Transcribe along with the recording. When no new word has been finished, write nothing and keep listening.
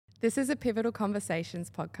This is a Pivotal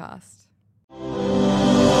Conversations podcast.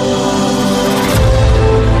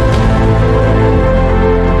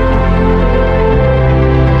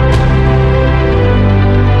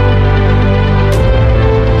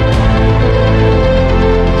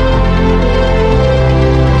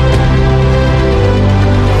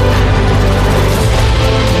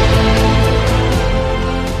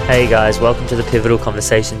 Hey guys, welcome to the Pivotal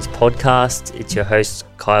Conversations podcast. It's your host,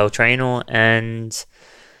 Kyle Traynor, and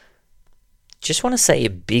just want to say a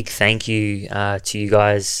big thank you to you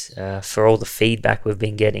guys for all the feedback we've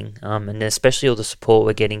been getting, and especially all the support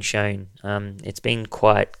we're getting shown. It's been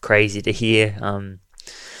quite crazy to hear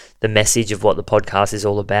the message of what the podcast is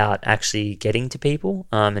all about actually getting to people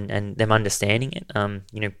and them understanding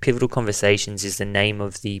it. Pivotal Conversations is the name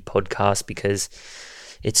of the podcast because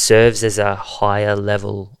it serves as a higher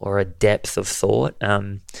level or a depth of thought.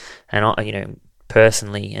 And I,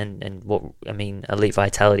 personally, and what I mean, Elite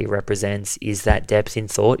Vitality represents is that depth in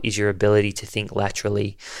thought, is your ability to think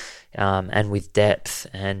laterally and with depth,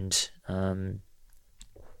 and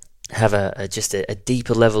have a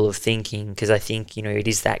deeper level of thinking. Because I think it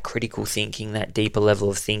is that critical thinking, that deeper level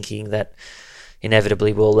of thinking that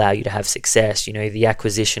inevitably will allow you to have success. The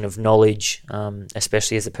acquisition of knowledge,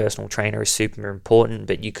 especially as a personal trainer, is super important,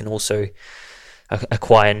 but you can also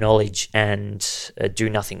acquire knowledge and do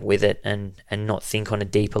nothing with it and not think on a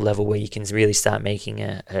deeper level where you can really start making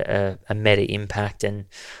a meta impact and,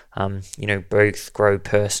 both grow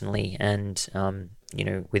personally and,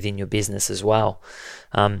 within your business as well.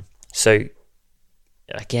 So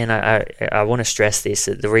again, I want to stress this,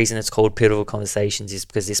 that the reason it's called Pivotal Conversations is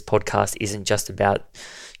because this podcast isn't just about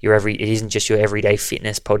it isn't just your everyday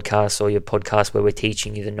fitness podcast or your podcast where we're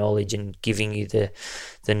teaching you the knowledge and giving you the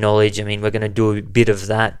knowledge. I mean, we're going to do a bit of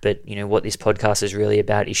that, but what this podcast is really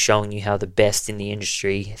about is showing you how the best in the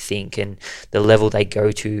industry think and the level they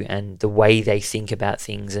go to and the way they think about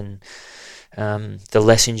things and the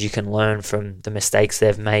lessons you can learn from the mistakes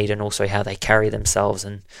they've made and also how they carry themselves,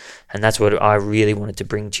 and that's what I really wanted to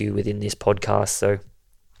bring to you within this podcast. So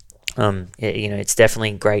it's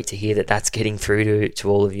definitely great to hear that that's getting through to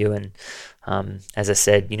all of you, and as I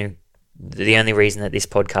said, the only reason that this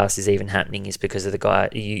podcast is even happening is because of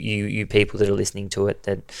you people that are listening to it,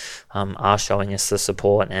 that are showing us the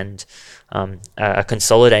support and are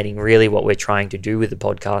consolidating really what we're trying to do with the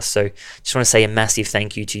podcast. So just want to say a massive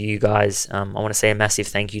thank you to you guys. I want to say a massive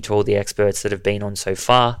thank you to all the experts that have been on so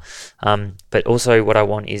far. But also what I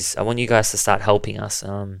want you guys to start helping us,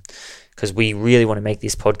 because we really want to make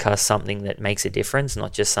this podcast something that makes a difference,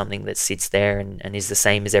 not just something that sits there and is the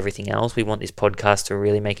same as everything else. We want this podcast to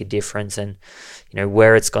really make a difference, and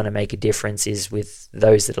where it's going to make a difference is with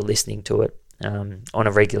those that are listening to it on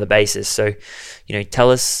a regular basis. So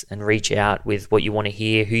tell us and reach out with what you want to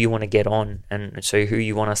hear, who you want to get on, and so who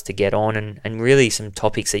you want us to get on, and really some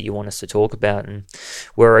topics that you want us to talk about. And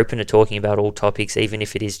we're open to talking about all topics, even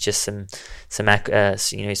if it is just some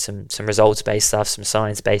results based stuff, some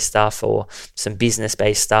science based stuff, or some business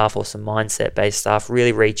based stuff, or some mindset based stuff.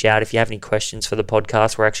 Really reach out if you have any questions for the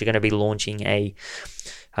podcast. We're actually going to be launching a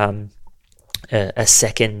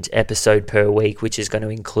second episode per week, which is going to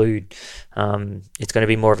include it's going to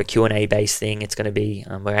be more of a Q&A based thing. It's going to be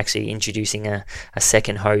we're actually introducing a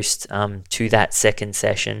second host to that second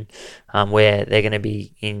session, where they're going to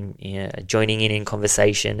be joining in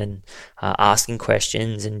conversation and asking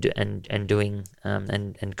questions and doing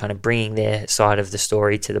and kind of bringing their side of the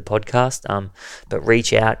story to the podcast. But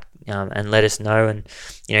reach out and let us know. And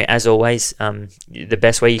as always, the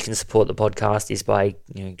best way you can support the podcast is by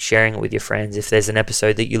sharing it with your friends. If there's an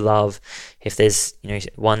episode that you love, if there's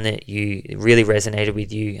one that you really resonated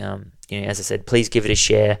with you, as I said, please give it a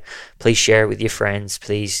share. Please share it with your friends.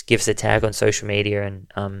 Please give us a tag on social media,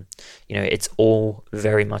 and it's all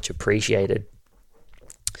very much appreciated.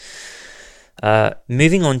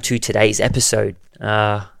 Moving on to today's episode.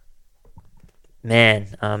 It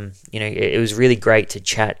was really great to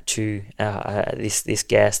chat to this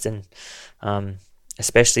guest, and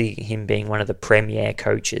especially him being one of the premier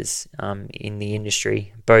coaches in the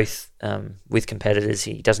industry, both with competitors.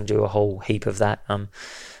 He doesn't do a whole heap of that,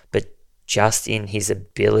 but just in his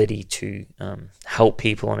ability to help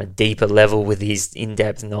people on a deeper level with his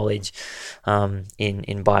in-depth knowledge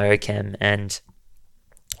in biochem. And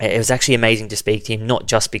it was actually amazing to speak to him, not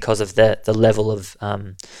just because of the level of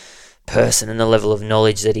person and the level of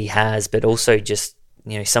knowledge that he has, but also just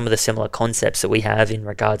some of the similar concepts that we have in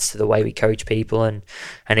regards to the way we coach people and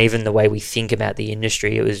even the way we think about the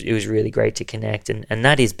industry. It was really great to connect, and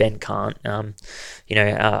that is Ben Cant.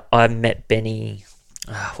 I met Benny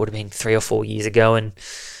would have been 3 or 4 years ago, and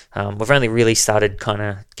we've only really started kind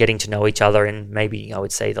of getting to know each other in maybe I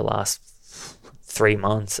would say the last 3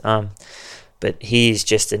 months. But he's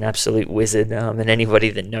just an absolute wizard, and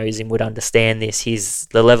anybody that knows him would understand this.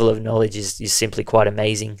 The level of knowledge is simply quite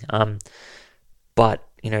amazing. But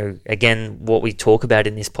again, what we talk about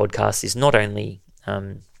in this podcast is not only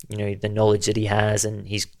the knowledge that he has, and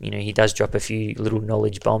he does drop a few little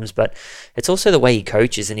knowledge bombs, but it's also the way he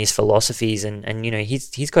coaches and his philosophies, and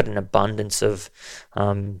he's got an abundance of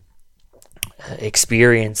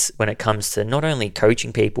experience when it comes to not only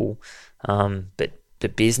coaching people, but the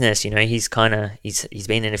business. He's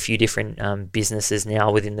been in a few different businesses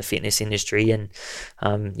now within the fitness industry, and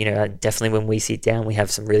definitely when we sit down, we have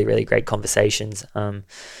some really, really great conversations.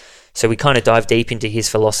 So we kind of dive deep into his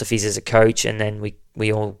philosophies as a coach, and then we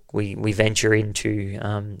venture into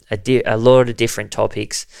a lot of different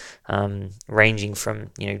topics, ranging from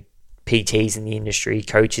PTs in the industry,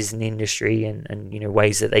 coaches in the industry, and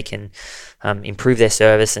ways that they can improve their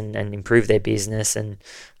service and improve their business, and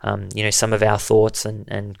some of our thoughts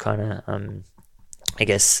and kind of I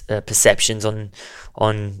guess perceptions on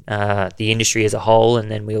the industry as a whole. And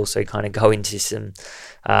then we also kind of go into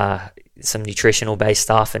some nutritional based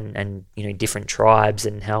stuff, and different tribes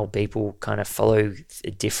and how people kind of follow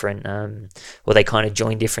different or they kind of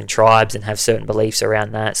join different tribes and have certain beliefs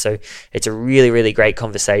around that. So it's a really, really great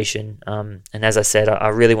conversation, and as I said, I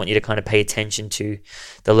really want you to kind of pay attention to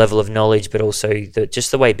the level of knowledge, but also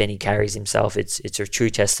just the way Benny carries himself. It's a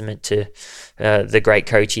true testament to the great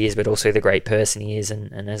coach he is, but also the great person he is.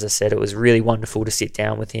 And as I said, it was really wonderful to sit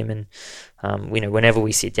down with him, and whenever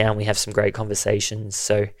we sit down, we have some great conversations.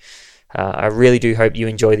 So I really do hope you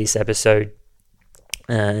enjoy this episode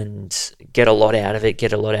and get a lot out of it,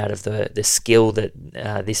 get a lot out of the skill that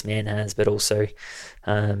this man has, but also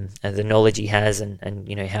the knowledge he has, and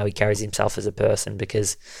how he carries himself as a person,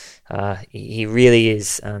 because he really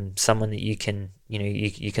is someone that you can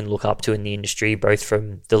look up to in the industry, both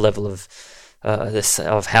from the level of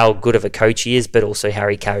how good of a coach he is, but also how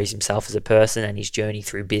he carries himself as a person and his journey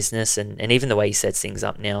through business, and even the way he sets things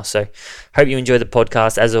up now. So hope you enjoy the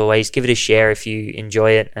podcast. As always, give it a share if you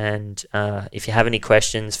enjoy it, and if you have any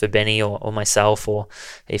questions for Benny or myself, or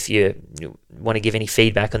if you want to give any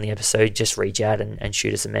feedback on the episode, just reach out and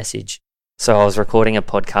shoot us a message. So I was recording a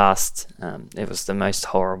podcast. It was the most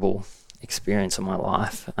horrible experience of my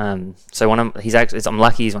life. So I'm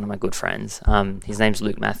lucky he's one of my good friends. His name's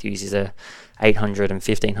Luke Matthews. He's a 800 and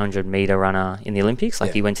 1500 meter runner in the Olympics.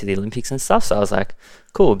 He went to the Olympics and stuff. So I was like,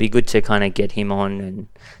 cool, it'd be good to kind of get him on and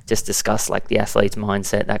just discuss like the athlete's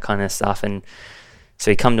mindset, that kind of stuff. And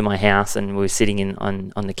so he come to my house, and we were sitting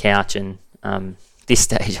on the couch, and this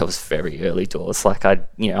stage I was very early doors.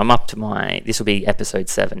 I'm up to this will be episode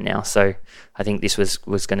 7 now. So I think this was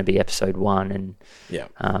going to be episode 1, and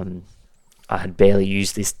I had barely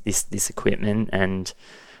used this equipment, and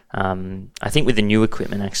I think with the new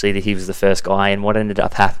equipment, actually, that he was the first guy. And what ended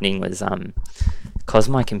up happening was, because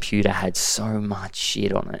my computer had so much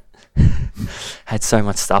shit on it, had so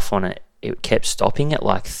much stuff on it, it kept stopping at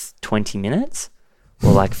like 20 minutes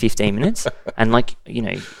or like 15 minutes, and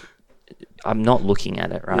I'm not looking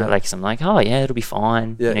at it, right? So I'm like, oh yeah, it'll be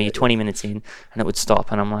fine. You're 20 minutes in, and it would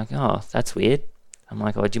stop, and I'm like, oh, that's weird. I'm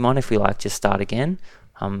like, oh, do you mind if we just start again?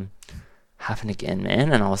 Happened again,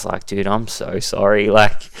 man. And I was like, dude, I'm so sorry.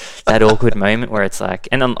 That awkward moment where it's like,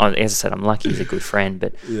 and as I said, I'm lucky he's a good friend,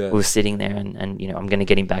 but we were sitting there, and I'm going to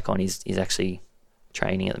get him back on. He's actually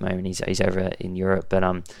training at the moment. He's over in Europe, but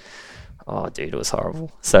oh dude, it was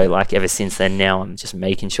horrible. So ever since then, now I'm just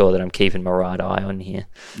making sure that I'm keeping my right eye on here.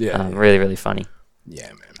 Really, really funny.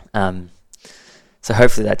 Yeah, man. So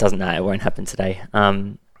hopefully it won't happen today.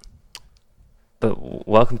 But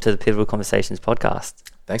welcome to the Pivotal Conversations podcast.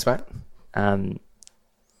 Thanks, mate.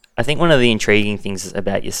 I think one of the intriguing things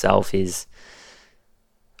about yourself is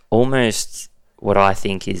almost what I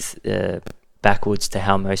think is backwards to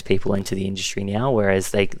how most people enter the industry now,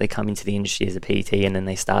 whereas they come into the industry as a PT, and then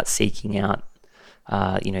they start seeking out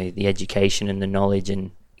the education and the knowledge,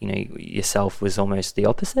 and yourself was almost the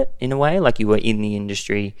opposite in a way. You were in the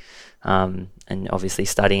industry, and obviously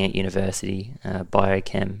studying at university,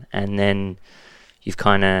 biochem, and then you've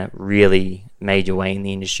kind of really made your way in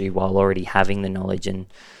the industry while already having the knowledge. And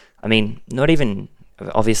I mean, not even,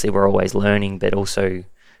 obviously we're always learning, but also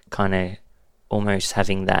kind of almost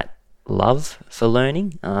having that love for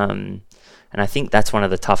learning. And I think that's one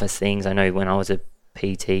of the toughest things. I know when I was a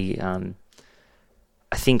PT,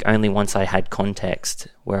 I think only once I had context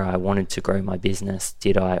where I wanted to grow my business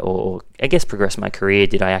or I guess progress my career,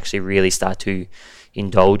 did I actually really start to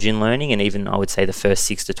indulge in learning. And even I would say the first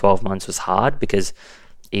 6 to 12 months was hard, because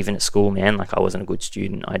even at school, man, I wasn't a good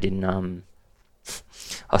student. I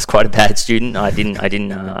was quite a bad student. I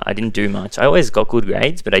didn't do much. I always got good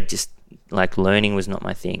grades, but I just like learning was not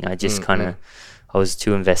my thing. I just I was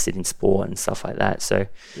too invested in sport and stuff like that. So,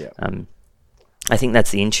 I think that's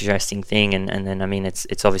the interesting thing, and then I mean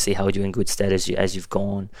it's obviously held you in good stead as you've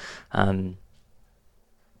gone, and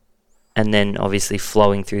then obviously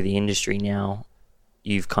flowing through the industry now,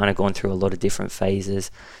 you've kind of gone through a lot of different phases.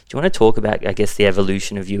 Do you want to talk about, I guess, the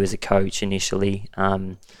evolution of you as a coach initially,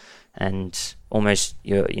 and almost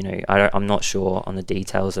I'm not sure on the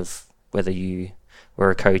details of whether you were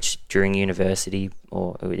a coach during university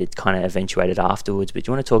or it kind of eventuated afterwards, but do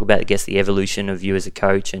you want to talk about, I guess, the evolution of you as a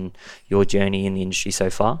coach and your journey in the industry so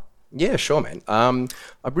far? Yeah, sure, man.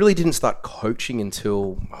 I really didn't start coaching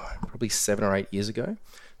until probably 7 or 8 years ago.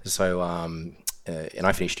 So, and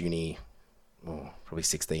I finished uni probably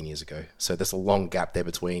 16 years ago. So there's a long gap there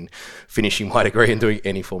between finishing my degree and doing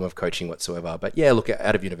any form of coaching whatsoever. But yeah, look,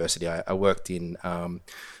 out of university, I worked in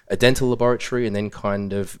a dental laboratory and then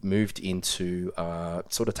kind of moved into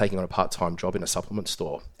sort of taking on a part-time job in a supplement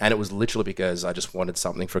store. And it was literally because I just wanted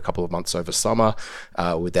something for a couple of months over summer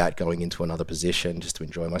without going into another position, just to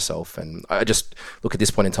enjoy myself. And I just, look, at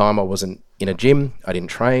this point in time, I wasn't in a gym, I didn't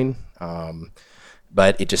train,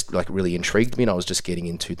 but it just like really intrigued me, and I was just getting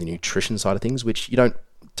into the nutrition side of things, which you don't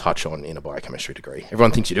touch on in a biochemistry degree.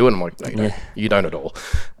 Everyone thinks you do, and I'm like, no, you don't at all.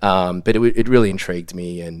 But it really intrigued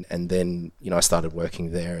me, and then I started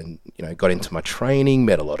working there, and got into my training,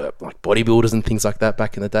 met a lot of like bodybuilders and things like that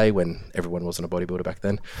back in the day when everyone wasn't a bodybuilder back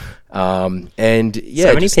then. And yeah,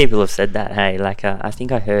 so many people have said that. Hey, like I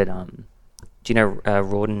think I heard. Do you know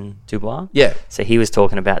Rawdon Dubois? Yeah. So he was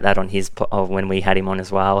talking about that on his when we had him on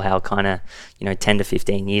as well. How kind of 10 to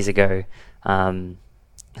 15 years ago,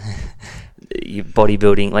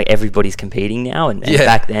 bodybuilding, like everybody's competing now, and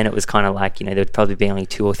back then it was kind of like there would probably be only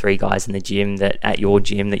 2 or 3 guys in the gym at your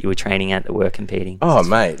gym that you were training at that were competing. Oh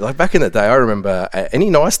mate, like back in the day, I remember,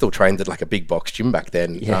 and I still trained at like a big box gym back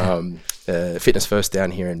then. Fitness First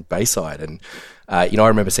down here in Bayside, and I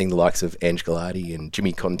remember seeing the likes of Ange Gallardi and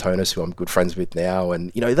Jimmy Contonis, who I'm good friends with now,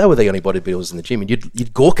 and they were the only bodybuilders in the gym, and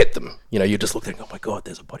you'd gawk at them. You just look at them, oh my god,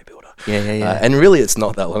 there's a bodybuilder. And really, it's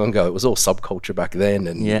not that long ago. It was all subculture back then,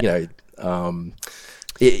 and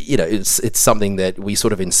it's something that we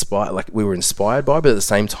sort of we were inspired by, but at the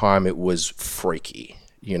same time, it was freaky.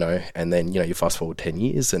 And then you fast forward 10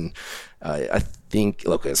 years, and I think,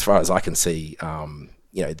 look, as far as I can see,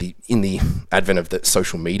 in the advent of the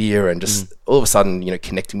social media and just all of a sudden,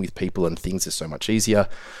 connecting with people and things is so much easier.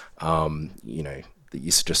 You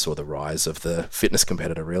just saw the rise of the fitness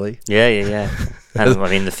competitor, really. Yeah. And I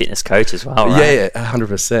mean, the fitness coach as well, right? Yeah,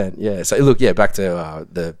 100%. Yeah. So look, back to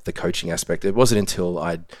the coaching aspect. It wasn't until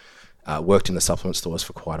I'd worked in the supplement stores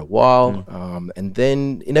for quite a while, and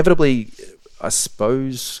then inevitably, I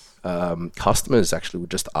suppose, customers actually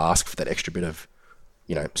would just ask for that extra bit of,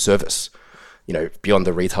 service. Beyond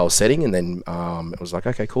the retail setting, and then it was like,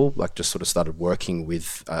 okay, cool. Like, just sort of started working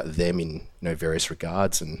with them in various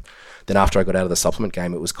regards, and then after I got out of the supplement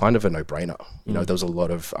game, it was kind of a no-brainer. There was a lot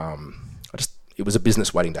of it was a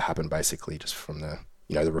business waiting to happen, basically, just from the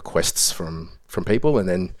the requests from people, and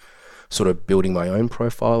then sort of building my own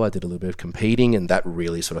profile. I did a little bit of competing, and that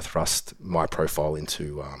really sort of thrust my profile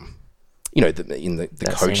into in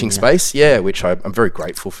the coaching space. Yeah, which I'm very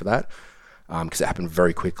grateful for that. Because it happened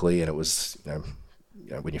very quickly, and it was,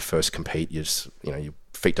 when you first compete, you just, your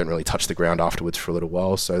feet don't really touch the ground afterwards for a little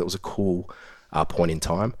while. So it was a cool point in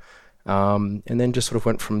time, and then just sort of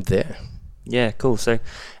went from there. Yeah, cool. So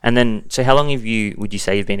how long would you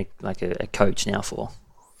say you've been a coach now for?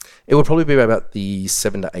 It would probably be about the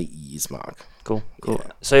 7 to 8 years mark. Cool. Yeah.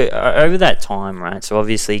 So over that time, right? So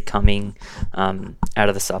obviously coming out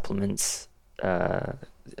of the supplements,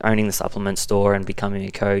 owning the supplement store and becoming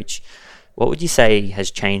a coach. What would you say has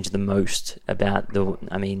changed the most about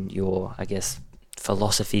your, I guess,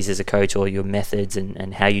 philosophies as a coach, or your methods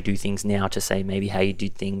and how you do things now to say maybe how you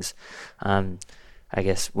did things, I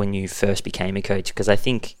guess, when you first became a coach? Because I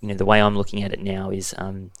think, the way I'm looking at it now is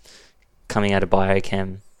coming out of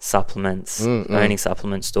biochem, supplements, owning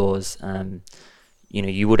supplement stores,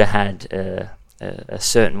 you would have had a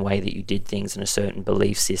certain way that you did things and a certain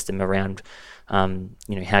belief system around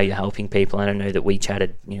how you're helping people. And I know that we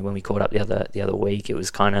chatted, when we caught up the other week, it was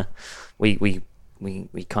kind of we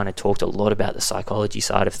kind of talked a lot about the psychology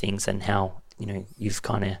side of things and how you've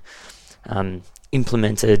kind of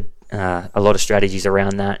implemented a lot of strategies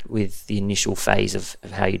around that with the initial phase of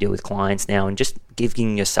how you deal with clients now, and just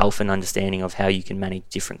giving yourself an understanding of how you can manage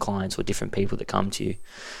different clients or different people that come to you.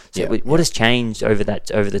 So what has changed over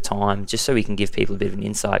the time, just so we can give people a bit of an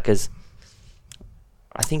insight, because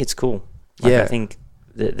I think it's cool. I think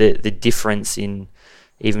the difference in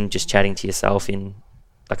even just chatting to yourself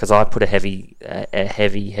because I put a heavy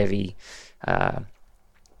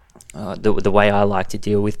the way I like to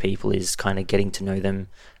deal with people is kind of getting to know them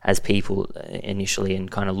as people initially, and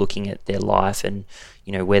kind of looking at their life and,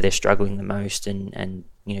 you know, where they're struggling the most, and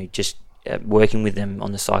you know, just working with them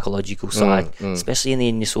on the psychological side, especially in the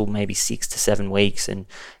initial maybe 6 to 7 weeks, and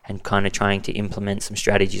kind of trying to implement some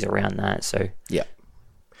strategies around that. So yeah.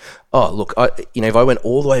 Oh, look, if I went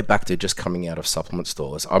all the way back to just coming out of supplement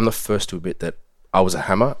stores, I'm the first to admit that I was a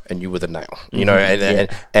hammer and you were the nail, you know,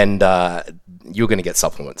 and you're going to get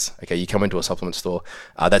supplements. Okay, you come into a supplement store.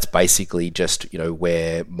 That's basically just, you know,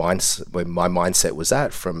 where my mindset was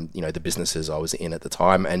at from, you know, the businesses I was in at the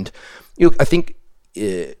time. And I think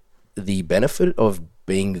the benefit of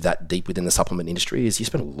being that deep within the supplement industry is you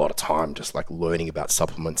spend a lot of time just like learning about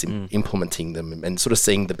supplements and implementing them and sort of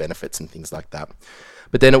seeing the benefits and things like that.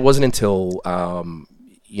 But then it wasn't until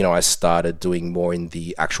I started doing more in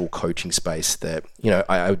the actual coaching space that, you know,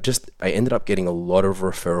 I ended up getting a lot of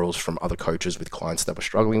referrals from other coaches with clients that were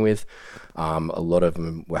struggling with. A lot of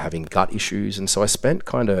them were having gut issues. And so I spent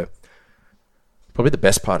kind of probably the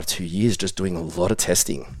best part of 2 years just doing a lot of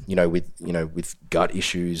testing, with gut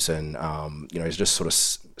issues and, just sort of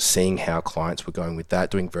seeing how clients were going with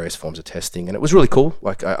that, doing various forms of testing. And it was really cool.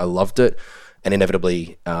 Like I loved it. And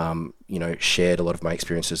inevitably, shared a lot of my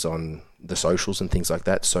experiences on the socials and things like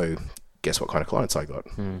that. So guess what kind of clients I got?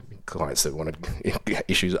 Clients that wanted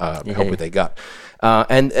issues, help with their gut.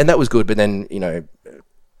 And that was good. But then,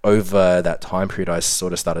 over that time period, I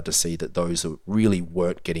sort of started to see that those that really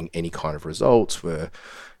weren't getting any kind of results were,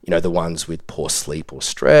 the ones with poor sleep or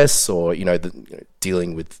stress, or,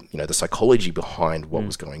 dealing with, the psychology behind what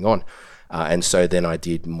was going on. And so then I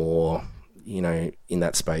did more, in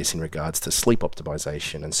that space in regards to sleep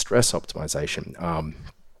optimization and stress optimization,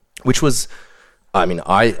 which was,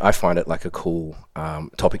 I find it like a cool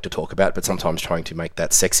topic to talk about, but sometimes trying to make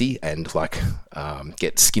that sexy and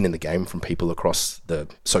get skin in the game from people across the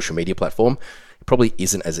social media platform, it probably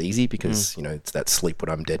isn't as easy because, it's that sleep when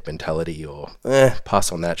I'm dead mentality, or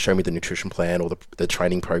pass on that, show me the nutrition plan or the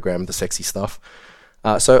training program, the sexy stuff.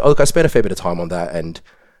 So look, I spent a fair bit of time on that, and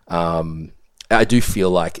I do feel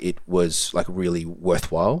like it was like really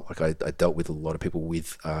worthwhile. Like I dealt with a lot of people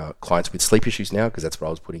with clients with sleep issues now, because that's what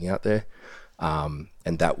I was putting out there. And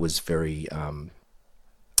that was very, it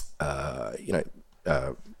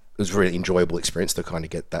was a really enjoyable experience to kind of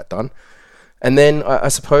get that done. And then I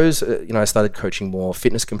suppose, I started coaching more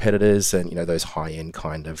fitness competitors and, those high-end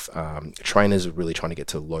kind of trainers are really trying to get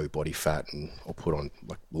to low body fat or put on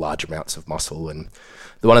like large amounts of muscle. And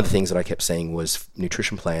one of the things that I kept seeing was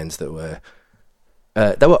nutrition plans that were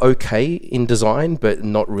okay in design, but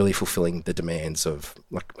not really fulfilling the demands of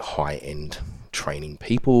like high-end training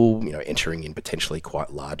people, entering in potentially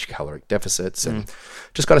quite large caloric deficits, and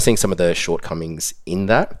just kind of seeing some of the shortcomings in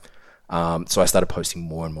that. So I started posting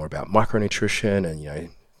more and more about micronutrition and,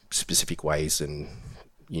 specific ways and,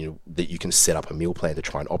 that you can set up a meal plan to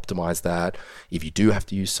try and optimize that. If you do have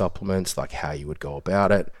to use supplements, like how you would go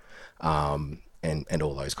about it. And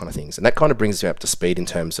all those kind of things. And that kind of brings me up to speed in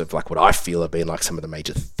terms of like what I feel have been like some of the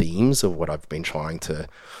major themes of what I've been trying to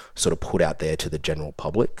sort of put out there to the general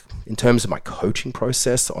public. In terms of my coaching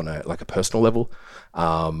process on a personal level,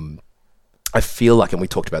 I feel like, and we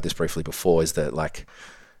talked about this briefly before, is that like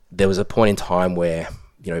there was a point in time where,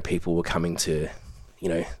 people were coming to,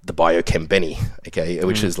 the biochem Benny, okay,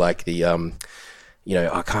 which is like the,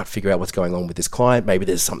 I can't figure out what's going on with this client. Maybe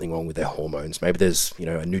there's something wrong with their hormones. Maybe there's,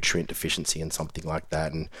 a nutrient deficiency and something like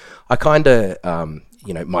that. And I kind of,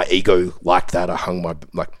 my ego liked that. I hung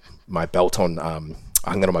my belt on, I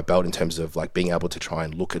hung that on my belt in terms of like being able to try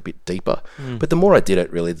and look a bit deeper. But the more I did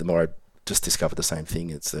it, really, the more I just discovered the same thing.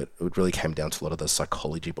 It's that it really came down to a lot of the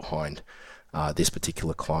psychology behind this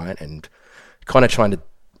particular client, and kind of trying to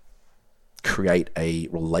create a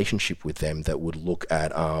relationship with them that would look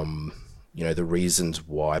at, the reasons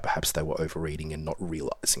why perhaps they were overeating and not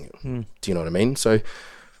realizing it. Do you know what I mean? So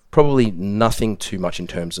probably nothing too much in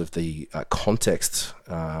terms of the context,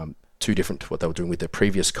 too different to what they were doing with their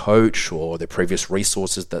previous coach or their previous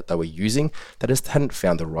resources that they were using. They just hadn't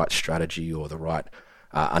found the right strategy or the right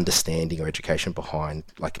understanding or education behind,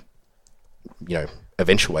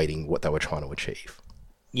 eventuating what they were trying to achieve.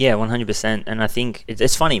 Yeah, 100%. And I think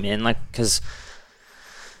it's funny, man, because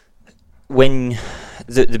when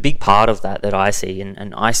the big part of that I see,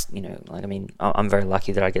 and I, I'm very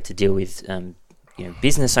lucky that I get to deal with,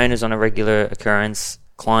 business owners on a regular occurrence,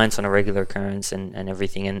 clients on a regular occurrence, and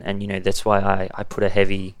everything. And that's why I put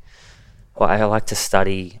I like to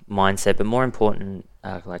study mindset, but more important,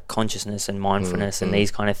 like consciousness and mindfulness and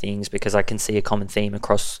these kind of things, because I can see a common theme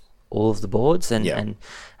across all of the boards, and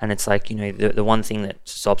it's like, you know, the one thing that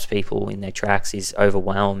stops people in their tracks is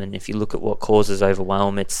overwhelm. And if you look at what causes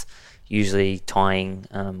overwhelm, it's usually tying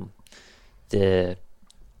the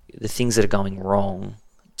things that are going wrong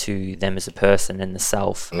to them as a person and the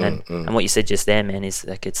self. And what you said just there, man, is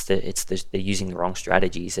like they're using the wrong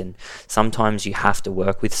strategies. And sometimes you have to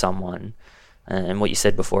work with someone, and what you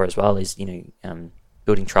said before as well is, you know,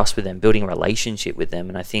 building trust with them, building a relationship with them.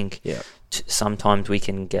 And I think sometimes we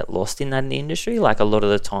can get lost in that in the industry. Like a lot of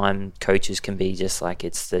the time coaches can be just like,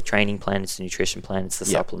 it's the training plan, it's the nutrition plan, it's the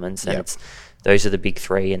supplements, and it's those are the big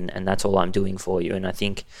three, and that's all I'm doing for you. And I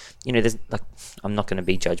think, you know, there's like, I'm not going to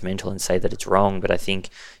be judgmental and say that it's wrong, but I think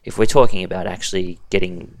if we're talking about actually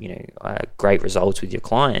getting, you know, great results with your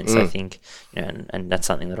clients, I think, you know, and that's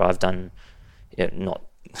something that I've done, you know,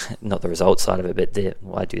 not the results side of it,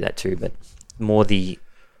 but I do that too, but more the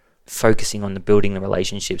focusing on the building the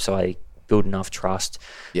relationship, so I build enough trust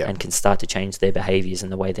and can start to change their behaviors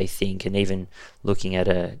and the way they think. And even looking at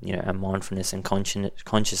a mindfulness and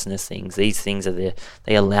consciousness things, these things are there,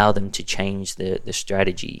 they allow them to change the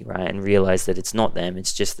strategy, right, and realize that it's not them,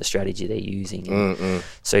 it's just the strategy they're using.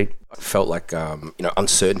 So I felt like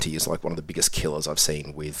uncertainty is like one of the biggest killers I've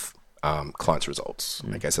seen with clients' results.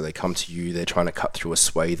 Okay, so they come to you, they're trying to cut through a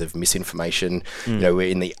swathe of misinformation. You know, we're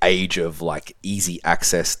in the age of like easy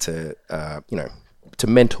access to to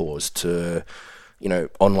mentors, to, you know,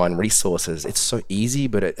 online resources. It's so easy,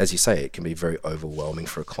 but as you say, it can be very overwhelming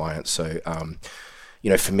for a client. So, you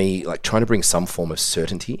know, for me, like trying to bring some form of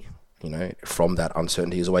certainty, you know, from that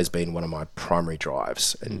uncertainty has always been one of my primary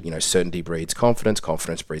drives. And, you know, certainty breeds confidence,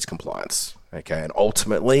 confidence breeds compliance. Okay. And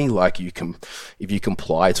ultimately, like if you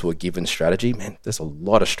comply to a given strategy, man, there's a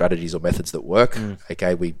lot of strategies or methods that work.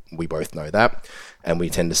 Okay. We both know that. And we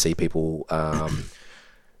tend to see people,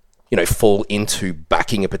 you know, fall into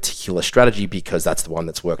backing a particular strategy because that's the one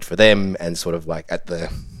that's worked for them, and sort of like at the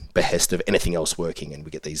behest of anything else working. And we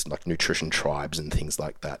get these like nutrition tribes and things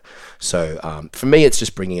like that. So for me, it's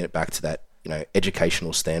just bringing it back to that, you know,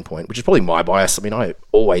 educational standpoint, which is probably my bias. I mean, I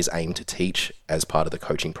always aim to teach as part of the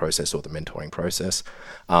coaching process or the mentoring process.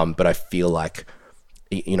 But I feel like,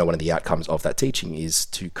 you know, one of the outcomes of that teaching is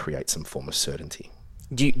to create some form of certainty.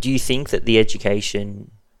 Do you think that the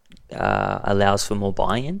education allows for more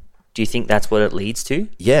buy-in? Do you think that's what it leads to?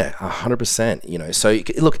 Yeah, 100%. You know, so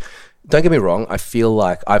look, don't get me wrong. I feel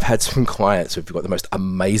like I've had some clients who've got the most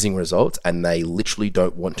amazing results and they literally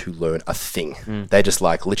don't want to learn a thing. They're just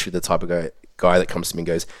like literally the type of guy that comes to me and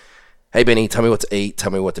goes, "Hey, Benny, tell me what to eat,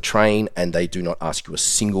 tell me what to train." And they do not ask you a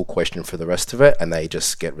single question for the rest of it. And they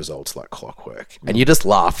just get results like clockwork. And you just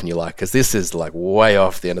laugh and you're like, because this is like way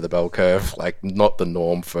off the end of the bell curve, like not the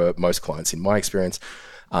norm for most clients in my experience.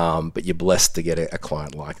 But you're blessed to get a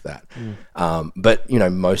client like that. But, you know,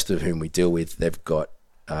 most of whom we deal with, they've got,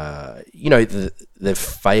 you know, they've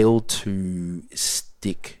failed to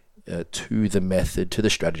stick to the method, to the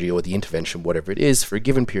strategy or the intervention, whatever it is, for a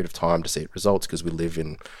given period of time to see it results, because we live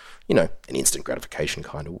in, you know, an instant gratification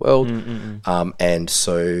kind of world. And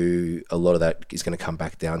so a lot of that is going to come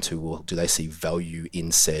back down to, well, do they see value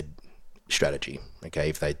in said strategy? Okay,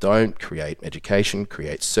 if they don't, create education,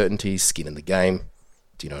 create certainty, skin in the game.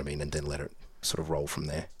 Do you know what I mean? And then let it sort of roll from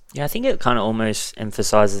there. Yeah, I think it kind of almost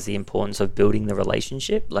emphasizes the importance of building the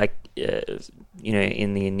relationship, like, you know,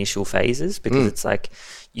 in the initial phases, because it's like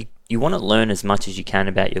you want to learn as much as you can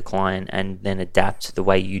about your client and then adapt the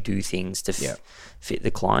way you do things to fit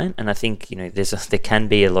the client. And I think, you know, there can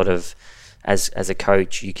be a lot of, as a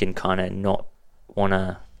coach, you can kind of not want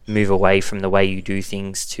to move away from the way you do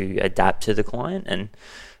things to adapt to the client. And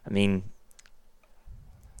I mean,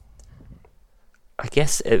 I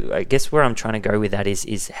guess where I'm trying to go with that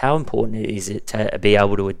is how important is it to be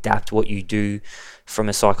able to adapt what you do from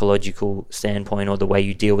a psychological standpoint, or the way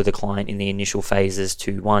you deal with a client in the initial phases,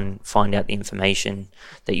 to one, find out the information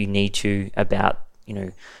that you need to about, you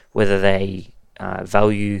know, whether they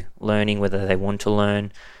value learning, whether they want to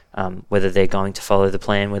learn, whether they're going to follow the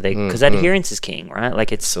plan, because adherence is king, right?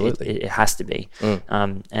 Like it has to be.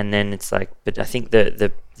 And then it's like, but I think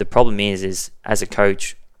the problem is as a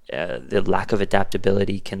coach, the lack of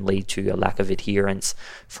adaptability can lead to a lack of adherence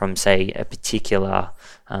from, say, a particular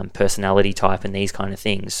personality type and these kind of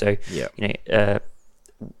things. So, you know,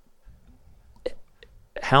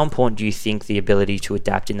 how important do you think the ability to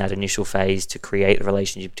adapt in that initial phase, to create the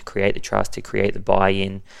relationship, to create the trust, to create the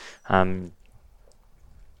buy-in,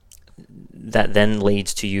 that then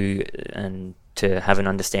leads to you and to have an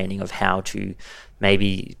understanding of how to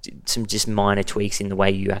maybe some just minor tweaks in the way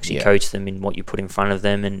you actually coach them, in what you put in front of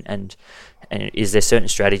them, and is there certain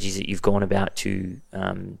strategies that you've gone about to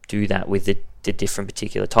do that with the different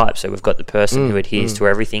particular types. So we've got the person who adheres to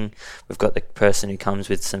everything. We've got the person who comes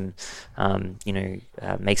with some,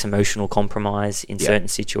 makes emotional compromise in certain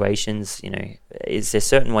situations. You know, is there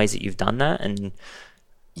certain ways that you've done that? And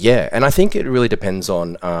yeah, and I think it really depends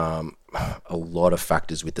on a lot of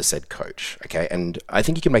factors with the said coach. Okay, and I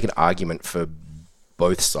think you can make an argument for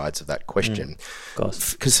both sides of that question.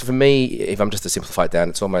 Because for me, if I'm just to simplify it down,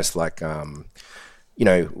 it's almost like,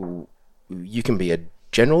 you can be a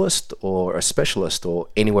generalist or a specialist or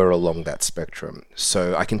anywhere along that spectrum.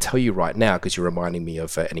 So I can tell you right now, because you're reminding me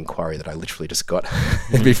of an inquiry that I literally just got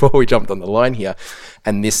before we jumped on the line here.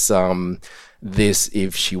 And this,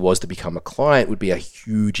 if she was to become a client, would be a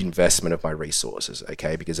huge investment of my resources,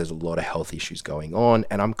 okay? Because there's a lot of health issues going on,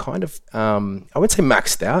 and I'm kind of, I wouldn't say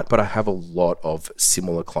maxed out, but I have a lot of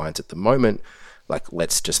similar clients at the moment. Like,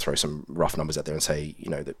 let's just throw some rough numbers out there and say,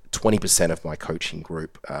 that 20% of my coaching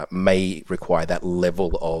group may require that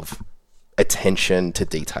level of attention to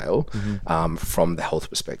detail from the health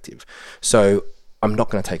perspective. So I'm not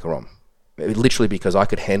going to take her on, literally, because I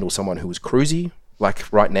could handle someone who was cruisy,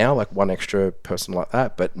 like right now, like one extra person like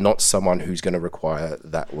that, but not someone who's going to require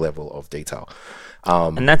that level of detail.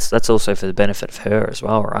 And that's also for the benefit of her as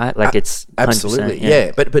well, right? Like it's absolutely,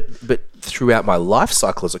 yeah. But throughout my life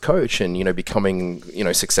cycle as a coach and becoming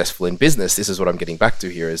successful in business, this is what I'm getting back to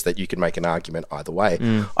here, is that you can make an argument either way.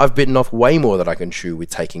 I've bitten off way more than I can chew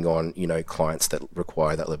with taking on clients that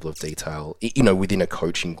require that level of detail within a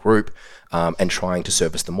coaching group, and trying to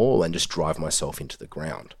service them all and just drive myself into the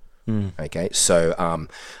ground. Okay, so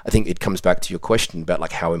I think it comes back to your question about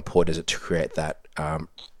like how important is it to create that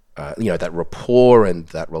that rapport and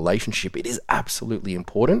that relationship. It is absolutely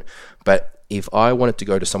important. But if I wanted to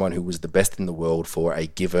go to someone who was the best in the world for a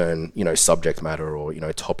given, subject matter or,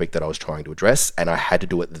 topic that I was trying to address, and I had to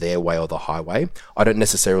do it their way or the highway, I don't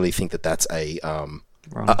necessarily think that that's a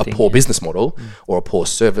poor business model or a poor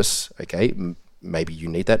service. Okay, maybe you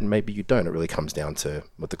need that and maybe you don't. It really comes down to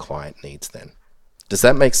what the client needs then. Does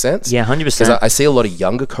that make sense? Yeah, 100%. Because I see a lot of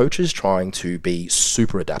younger coaches trying to be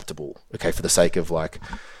super adaptable, okay, for the sake of like,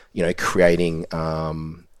 creating,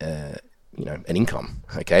 an income,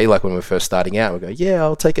 okay? Like when we're first starting out, we go, yeah,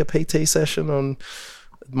 I'll take a PT session on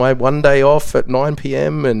my one day off at 9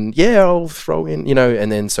 p.m. and yeah, I'll throw in,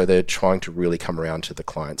 and then so they're trying to really come around to the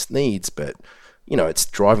client's needs, but, it's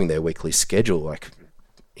driving their weekly schedule like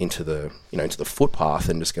into the footpath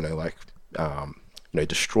and just going to like,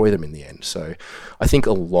 destroy them in the end. So I think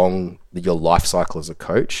along your life cycle as a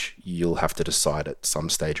coach, you'll have to decide at some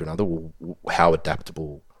stage or another, how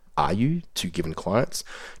adaptable are you to given clients?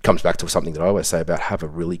 It comes back to something that I always say about have a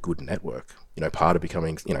really good network. Part of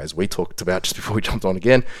becoming, as we talked about just before we jumped on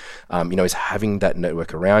again, is having that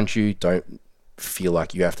network around you. Don't feel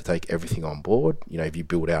like you have to take everything on board. If you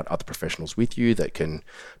build out other professionals with you that can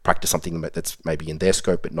practice something that's maybe in their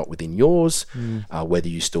scope but not within yours, whether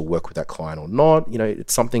you still work with that client or not,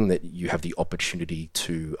 it's something that you have the opportunity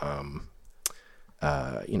to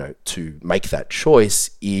to make that choice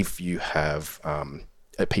if you have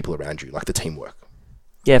people around you, like the teamwork.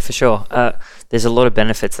 Yeah, for sure. There's a lot of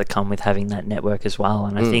benefits that come with having that network as well,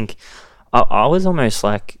 and I think I was almost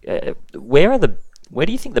like, where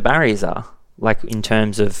do you think the barriers are? Like in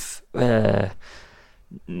terms of, there's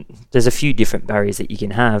a few different barriers that you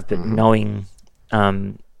can have, but knowing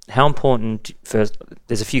how important, first,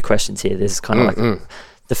 there's a few questions here. There's kind of like,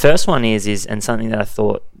 the first one is, and something that I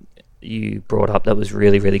thought you brought up that was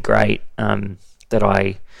really, really great, that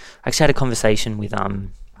I actually had a conversation with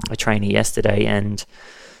a trainee yesterday, and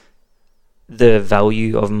the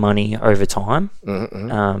value of money over time,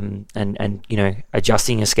 and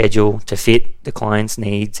adjusting a schedule to fit the client's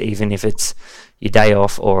needs, even if it's your day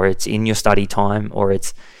off or it's in your study time or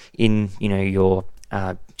it's in your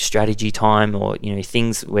strategy time, or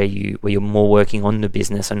things where you're more working on the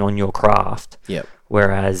business and on your craft. Yep.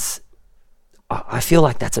 Whereas I feel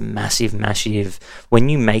like that's a massive when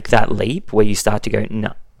you make that leap where you start to go,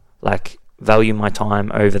 no, like value my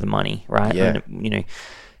time over the money, right? Yeah. And,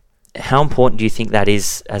 how important do you think that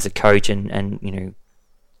is as a coach, and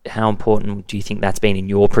how important do you think that's been in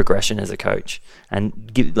your progression as a coach,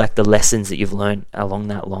 and give like the lessons that you've learned along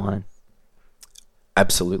that line?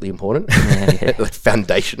 Absolutely important. Yeah. Like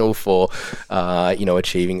foundational for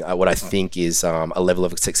achieving what I think is a level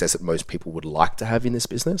of success that most people would like to have in this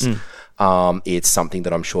business. It's something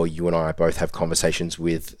that I'm sure you and I both have conversations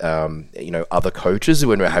with other coaches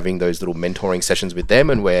when we're having those little mentoring sessions with them,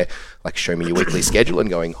 and we're like, show me your weekly schedule, and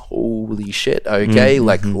going, holy shit, okay,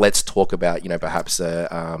 let's talk about perhaps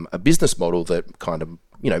a business model that kind of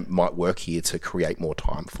might work here to create more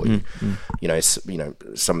time for you.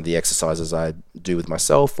 Some of the exercises I do with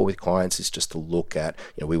myself or with clients is just to look at,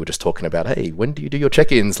 we were just talking about, hey, when do you do your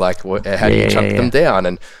check-ins? Like, how do you chunk them down?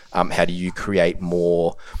 And how do you create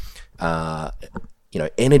more,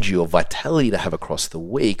 energy or vitality to have across the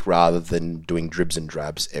week rather than doing dribs and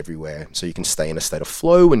drabs everywhere? So you can stay in a state of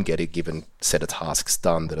flow and get a given set of tasks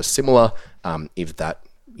done that are similar, if that,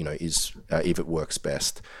 if it works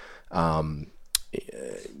best.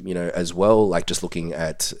 As well, like just looking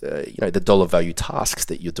at, the dollar value tasks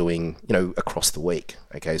that you're doing, across the week.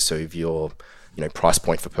 Okay. So if your, price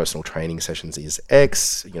point for personal training sessions is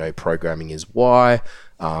X, programming is Y,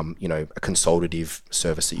 a consultative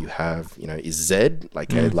service that you have, is Z,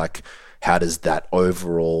 like, like how does that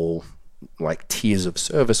overall like tiers of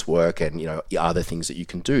service work? And, are there things that you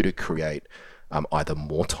can do to create, either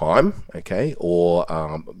more time, okay, or,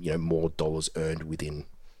 more dollars earned within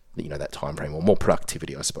that time frame, or more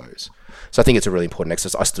productivity, I suppose. So I think it's a really important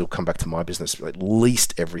exercise. I still come back to my business at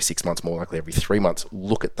least every 6 months, more likely every 3 months,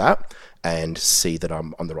 look at that and see that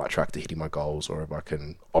I'm on the right track to hitting my goals, or if I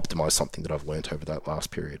can optimize something that I've learned over that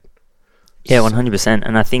last period. Yeah, 100%.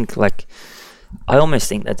 And I think I almost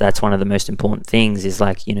think that that's one of the most important things is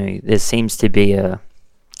there seems to be a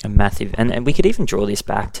massive, and we could even draw this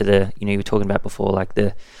back to the, you were talking about before, like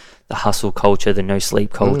the hustle culture, the no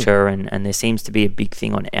sleep culture, and there seems to be a big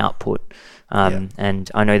thing on output.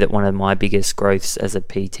 And I know that one of my biggest growths as a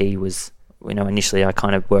PT was, initially I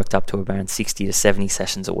kind of worked up to around 60 to 70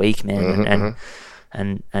 sessions a week, man.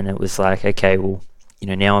 And it was like, okay, well,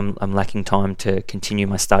 now I'm lacking time to continue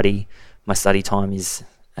my study. My study time is,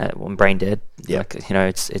 I'm brain dead. Yeah.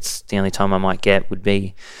 It's the only time I might get would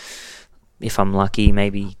be, if I'm lucky,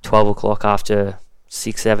 maybe 12 o'clock after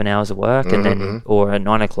 6-7 hours of work, and then or at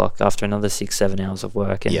 9 o'clock after another 6-7 hours of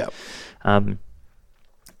work. And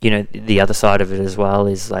the other side of it as well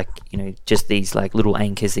is just these little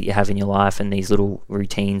anchors that you have in your life, and these little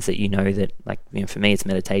routines that that for me it's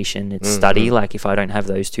meditation, it's study. Like if I don't have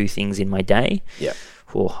those two things in my day,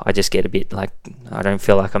 I just get a bit I don't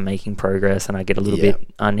feel like I'm making progress, and I get a little bit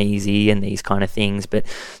uneasy and these kind of things. But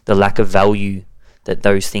the lack of value that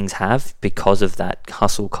those things have because of that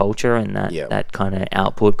hustle culture and that kind of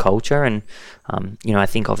output culture. And I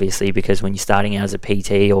think obviously because when you're starting out as a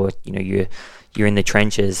PT, or you're in the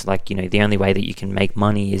trenches, the only way that you can make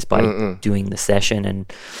money is by doing the session. And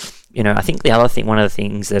I think the other thing, one of the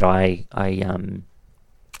things that I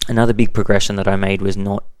another big progression that I made was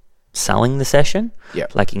not selling the session,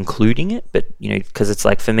 including it, but because it's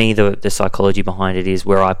for me, the psychology behind it is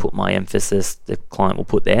where I put my emphasis, the client will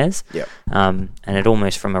put theirs. And it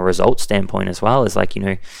almost from a result standpoint as well is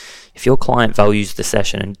if your client values the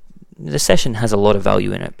session, and the session has a lot of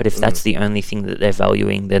value in it, but if that's the only thing that they're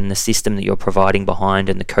valuing, then the system that you're providing behind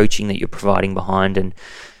and the coaching that you're providing behind, and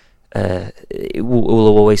it will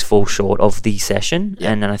always fall short of the session.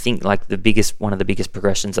 And then I think one of the biggest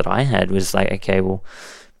progressions that I had was okay, well,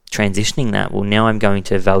 transitioning that, well, now I'm going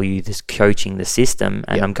to value this coaching, the system,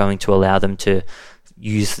 and I'm going to allow them to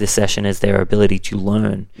use the session as their ability to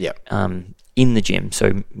learn in the gym.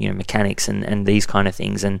 So, mechanics and these kind of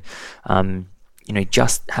things. And,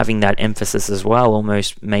 just having that emphasis as well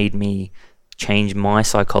almost made me change my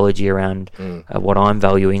psychology around what I'm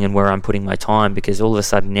valuing and where I'm putting my time, because all of a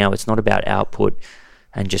sudden now it's not about output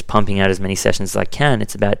and just pumping out as many sessions as I can.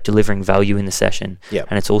 It's about delivering value in the session.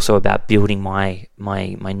 And it's also about building my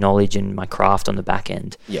knowledge and my craft on the back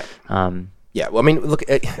end. Well, I mean, look,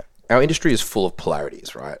 our industry is full of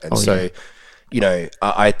polarities, right? And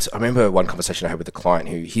I remember one conversation I had with a client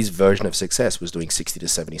who his version of success was doing 60 to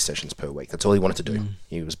 70 sessions per week. That's all he wanted to do.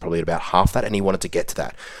 He was probably at about half that, and he wanted to get to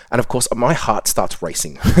that. And of course, my heart starts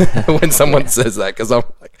racing when someone says that, because I'm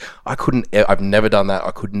I've never done that.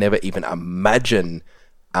 I could never even imagine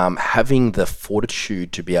having the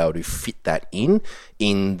fortitude to be able to fit that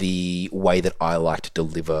in the way that I like to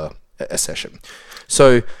deliver a session.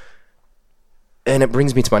 So, and it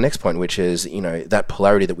brings me to my next point, which is, that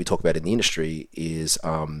polarity that we talk about in the industry is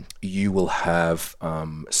you will have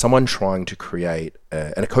someone trying to create,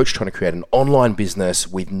 and a coach trying to create an online business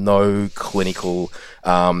with no clinical,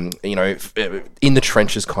 in the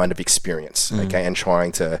trenches kind of experience, okay, and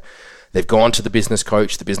trying to, they've gone to the business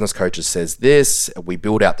coach says this, we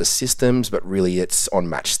build out the systems, but really it's on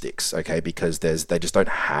matchsticks, okay, because they just don't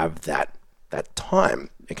have that time,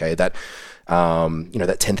 okay, that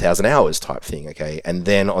 10,000 hours type thing, okay. And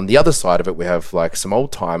then on the other side of it, we have some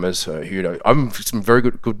old timers who, I'm some very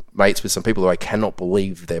good mates with some people who I cannot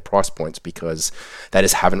believe their price points, because they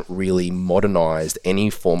just haven't really modernized any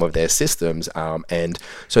form of their systems. And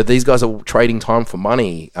so these guys are trading time for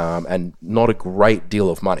money, and not a great deal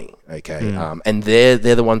of money, okay. And they're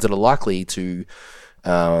the ones that are likely to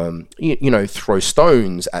throw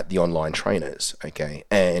stones at the online trainers. Okay,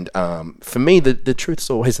 and for me, the truth's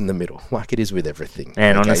always in the middle, like it is with everything.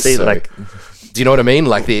 And okay? honestly, So, like, do you know what I mean?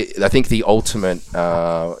 Like I think the ultimate,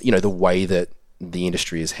 the way that the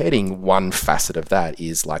industry is heading, one facet of that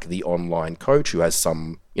is like the online coach who has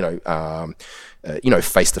some,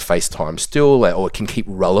 face-to-face time still, or can keep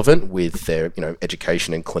relevant with their,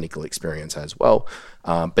 education and clinical experience as well,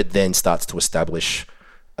 but then starts to establish,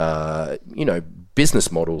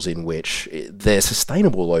 business models in which they're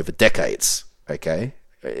sustainable over decades. Okay.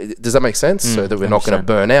 Does that make sense? So that we're not going to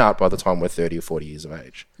burn out by the time we're 30 or 40 years of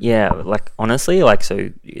age. Yeah, like honestly, like,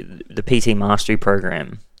 so the PT Mastery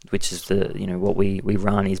program, which is the, what we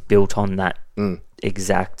run, is built on that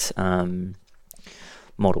exact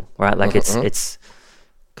model, right? Like it's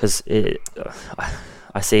because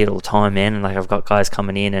I see it all the time, man. And like, I've got guys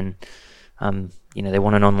coming in and they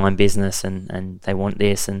want an online business and they want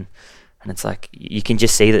this, and it's like, you can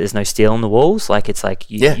just see that there's no steel on the walls. Like, it's like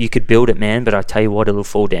you could build it, man, but I tell you what, it'll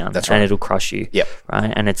fall down. That's right. And it'll crush you. Yep.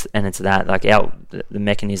 Right. And it's that, like, the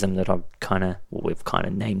mechanism that we've kind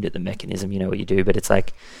of named it the mechanism, what you do, but it's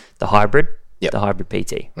like the hybrid. Yep. The hybrid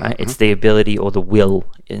PT, right? It's the ability or the will,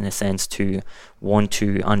 in a sense, to want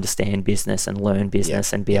to understand business and learn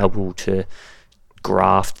business and be able to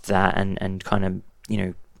graft that and kind of,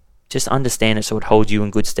 just understand it so it holds you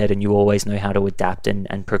in good stead and you always know how to adapt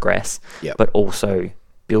and progress. Yep. But also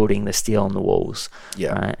building the steel on the walls.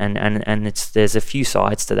 Yeah. Right? And there's a few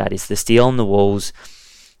sides to that. Is the steel on the walls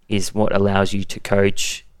is what allows you to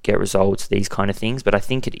coach, get results, these kind of things. But I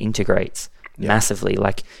think it integrates massively.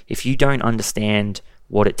 Like, if you don't understand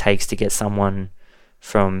what it takes to get someone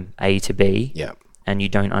from A to B, and you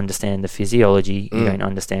don't understand the physiology, you don't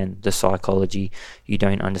understand the psychology, you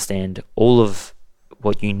don't understand all of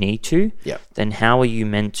what you need to, then how are you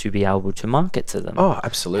meant to be able to market to them? Oh,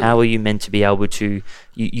 absolutely. How are you meant to be able to,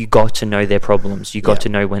 you got to know their problems, you got to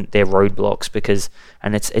know when their roadblocks, because,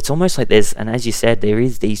 and it's almost like there's, and as you said, there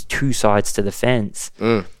is these two sides to the fence.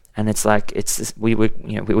 And it's like, it's this, we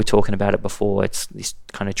were talking about it before. It's this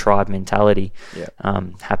kind of tribe mentality.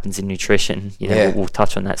 Happens in nutrition. We'll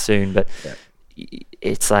touch on that soon. But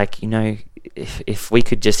it's like, if we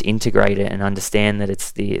could just integrate it and understand that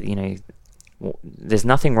it's the, there's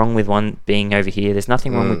nothing wrong with one being over here. There's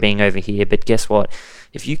nothing wrong with being over here. But guess what?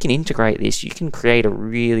 If you can integrate this, you can create a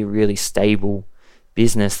really, really stable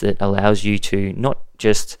business that allows you to not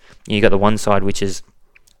just, you got the one side, which is,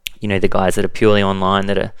 the guys that are purely online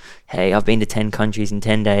that are, hey, I've been to 10 countries in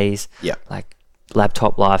 10 days. Yeah. Like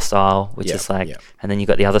laptop lifestyle, which is like, and then you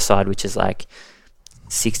got the other side, which is like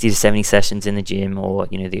 60 to 70 sessions in the gym, or,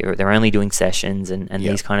 they're only doing sessions and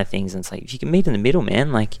these kind of things. And it's like, if you can meet in the middle,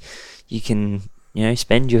 man, like you can,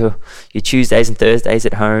 spend your Tuesdays and Thursdays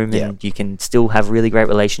at home and you can still have really great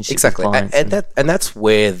relationships with clients. And that's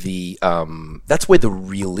where the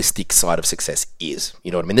realistic side of success is.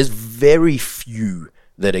 You know what I mean? There's very few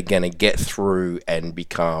that are going to get through and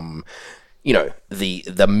become,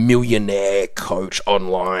 the millionaire coach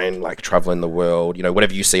online, like traveling the world,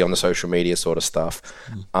 whatever you see on the social media sort of stuff.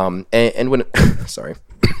 And when, sorry,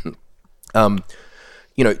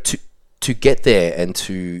 to get there and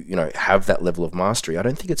to, have that level of mastery, I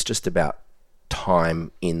don't think it's just about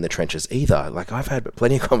time in the trenches either. Like, I've had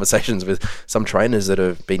plenty of conversations with some trainers that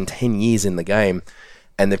have been 10 years in the game,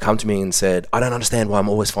 and they've come to me and said, I don't understand why I'm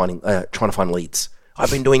always trying to find leads. I've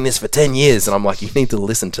been doing this for 10 years. And I'm like, you need to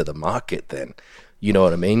listen to the market then. You know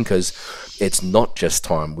what I mean? Because it's not just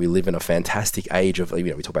time. We live in a fantastic age of, we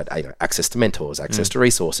talk about access to mentors, access to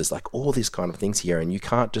resources, like all these kind of things here. And you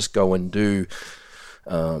can't just go and do,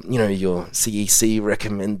 your CEC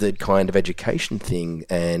recommended kind of education thing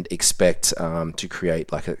and expect to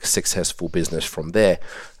create like a successful business from there.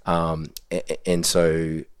 And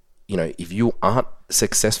so, if you aren't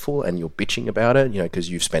successful and you're bitching about it, because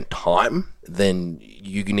you've spent time, then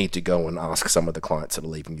you need to go and ask some of the clients that are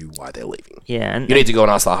leaving you why they're leaving. Yeah, and you need to go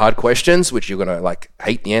and ask the hard questions, which you're gonna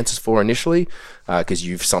hate the answers for initially, because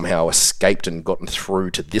you've somehow escaped and gotten through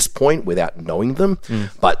to this point without knowing them.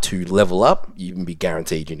 But to level up, you can be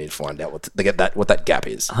guaranteed you need to find out what that gap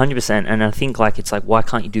is. 100%. And I think it's like, why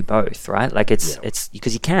can't you do both, right? Like it's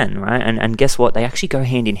because you can, right? And guess what? They actually go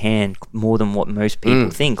hand in hand more than what most people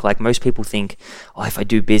think. Like, most people think, oh, if I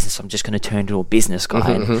do business, I'm just going to turn into a business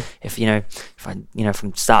guy. And if I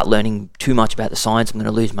start learning too much about the science, I'm going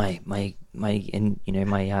to lose my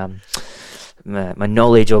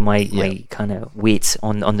knowledge or my kind of wits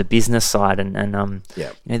on the business side, and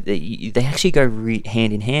they actually go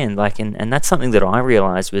hand in hand. Like, and that's something that I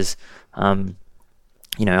realized was, I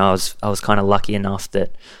was kind of lucky enough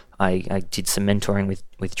that I did some mentoring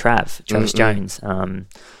with Travis Jones.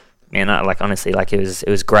 man, honestly, like it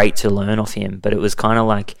was great to learn off him, but it was kind of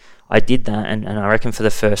like I did that, and I reckon for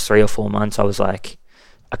the first 3 or 4 months, I was like,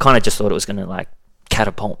 I kind of just thought it was going to like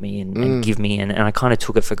catapult me and give me, and I kind of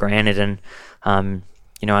took it for granted, and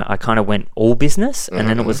you know, I kind of went all business, and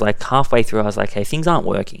then it was like halfway through, I was like, hey, things aren't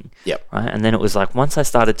working. Yep. Right. And then it was like, once I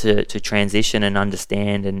started to transition and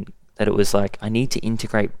understand, and that it was like, I need to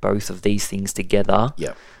integrate both of these things together.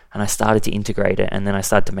 Yep. And I started to integrate it, and then I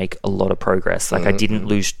started to make a lot of progress. Like I didn't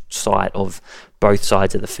lose sight of both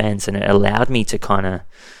sides of the fence, and it allowed me to kind of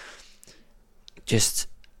just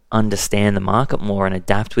understand the market more and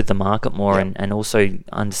adapt with the market more, and also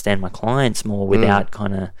understand my clients more without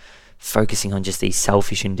kind of focusing on just these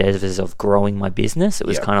selfish endeavors of growing my business. It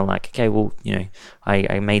was kind of like, okay, well, you know,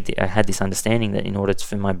 I had this understanding that in order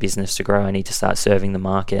for my business to grow, I need to start serving the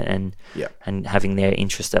market and having their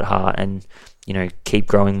interest at heart, and you know, keep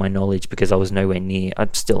growing my knowledge, because I was nowhere near.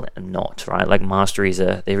 I'm still not, right. Like mastery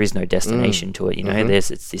there is no destination to it. You know, it's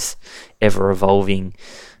this ever evolving.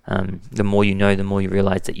 The more you know, the more you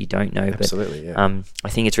realize that you don't know. Absolutely. But I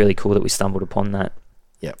think it's really cool that we stumbled upon that.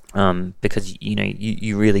 Because you know,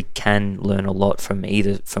 you really can learn a lot from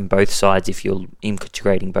both sides if you're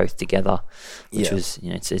integrating both together, which was,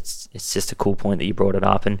 you know, it's just a cool point that you brought it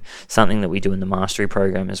up. And something that we do in the mastery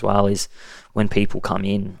program as well is when people come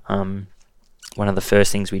in, one of the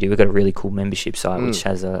first things we do, we've got a really cool membership site which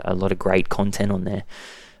has a lot of great content on there.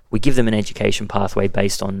 We give them an education pathway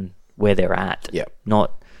based on where they're at,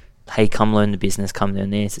 not, hey, come learn the business, come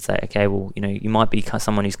learn this. It's like, okay, well, you know, you might be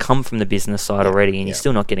someone who's come from the business side already, and you're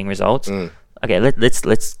still not getting results. Okay,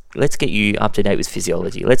 let's get you up to date with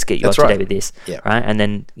physiology. Let's get you up to date with this, right? And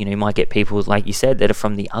then, you know, you might get people, like you said, that are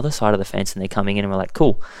from the other side of the fence, and they're coming in and we're like,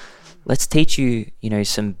 cool, let's teach you, you know,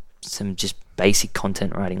 some just basic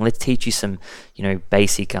content writing. Let's teach you some, you know,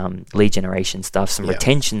 basic lead generation stuff, some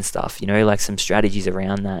retention stuff, you know, like some strategies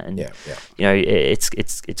around that. And you know, it's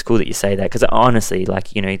cool that you say that, because honestly,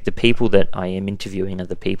 like, you know, the people that I am interviewing are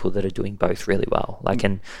the people that are doing both really well. Like,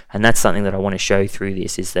 and that's something that I want to show through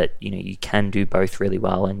this, is that, you know, you can do both really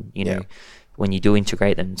well, and you know, when you do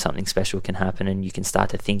integrate them, something special can happen, and you can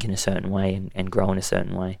start to think in a certain way and grow in a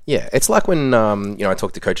certain way. Yeah, it's like when you know, I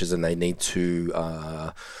talk to coaches and they need to,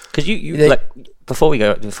 because you like, before you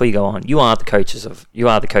go on, you are the coach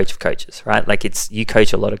of coaches, right? Like, you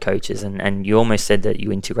coach a lot of coaches, and you almost said that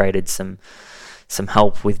you integrated some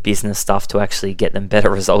help with business stuff to actually get them better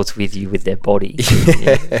results with their body.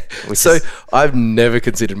 So I've never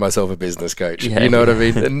considered myself a business coach. You know what I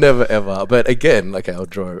mean? Never ever. But again, like, I'll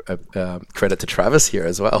draw credit to Travis here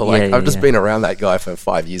as well. Like, I've just been around that guy for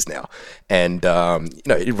 5 years now, and you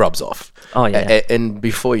know, it rubs off. Oh yeah. And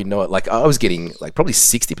before you know it, like, I was getting like probably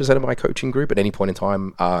 60% of my coaching group at any point in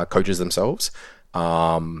time are coaches themselves.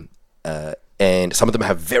 And some of them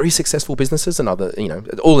have very successful businesses, and other, you know,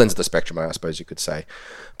 all ends of the spectrum, I suppose you could say.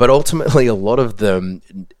 But ultimately, a lot of them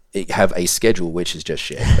have a schedule which is just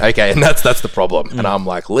shit. Okay, and that's the problem. And I'm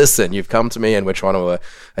like, listen, you've come to me, and we're trying to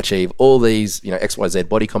achieve all these, you know, XYZ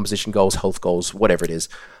body composition goals, health goals, whatever it is.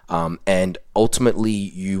 And ultimately,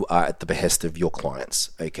 you are at the behest of your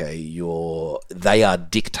clients. Okay, they are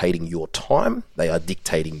dictating your time. They are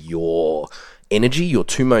dictating your energy. Your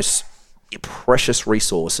two most precious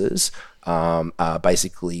resources are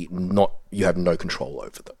basically not, you have no control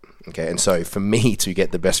over them. Okay, and so for me to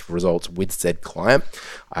get the best results with said client,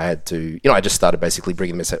 I had to, you know, I just started basically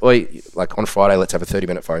bringing them and say, oi, like, on Friday, let's have a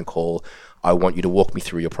 30-minute phone call. I want you to walk me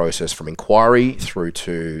through your process from inquiry through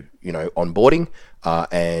to, you know, onboarding,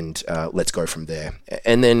 and let's go from there.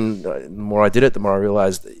 And then the more I did it, the more I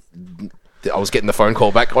realized I was getting the phone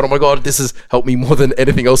call back. Oh my God, this has helped me more than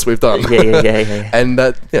anything else we've done. Yeah. And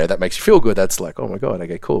that, you know, that makes you feel good. That's like, oh my God,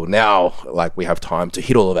 okay, cool. Now, like, we have time to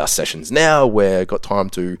hit all of our sessions. Now we've got time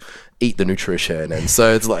to eat the nutrition. And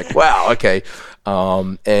so it's like, wow, okay.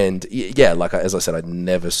 And yeah, like, as I said, I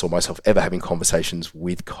never saw myself ever having conversations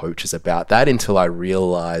with coaches about that until I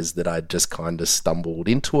realized that I just kind of stumbled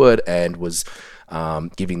into it and was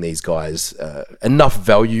giving these guys enough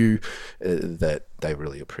value that they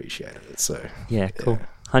really appreciated it. So yeah, cool,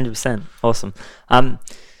 100%, awesome. All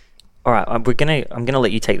right, I'm gonna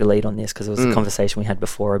let you take the lead on this, because it was a conversation we had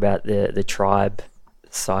before about the tribe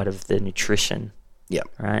side of the nutrition. Yeah.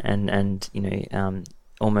 Right, and you know,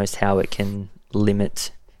 almost how it can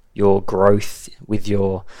limit your growth with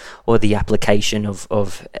the application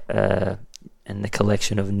of and the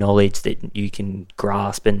collection of knowledge that you can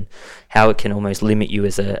grasp, and how it can almost limit you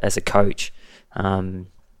as a coach.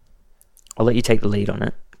 I'll let you take the lead on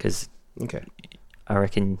it, because I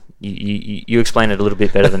reckon you explain it a little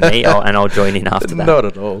bit better than me, and I'll join in after that. Not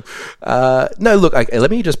at all. No, look,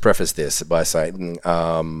 let me just preface this by saying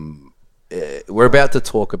we're about to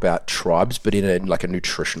talk about tribes, but in a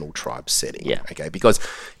nutritional tribe setting. Yeah. Okay. Because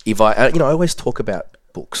if I always talk about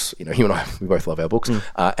books. You and I, we both love our books.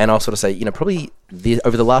 And I'll sort of say, probably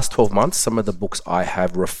over the last 12 months, some of the books I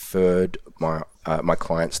have referred my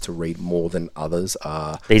clients to read more than others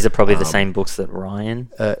are. These are probably the same books that Ryan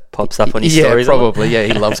pops up on his stories. Yeah, probably. Yeah,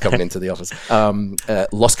 he loves coming into the office.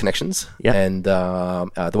 Lost Connections and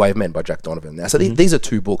The Way of Men by Jack Donovan. Now, so these are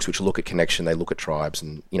two books which look at connection. They look at tribes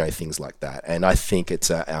and things like that. And I think it's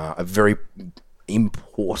a very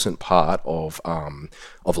important part of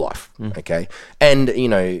life. Okay, and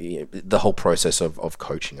the whole process of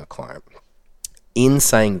coaching a client. In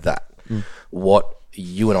saying that, what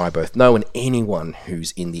you and I both know, and anyone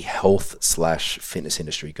who's in the health/fitness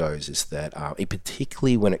industry goes, is that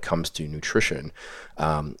particularly when it comes to nutrition,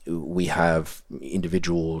 we have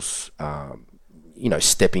individuals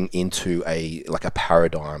stepping into a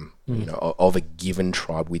paradigm of a given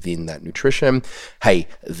tribe within that nutrition. Hey,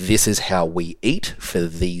 this is how we eat for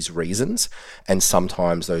these reasons, and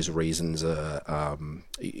sometimes those reasons are a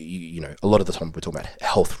lot of the time we're talking about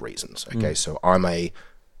health reasons. Okay, so I'm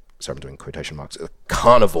doing quotation marks, a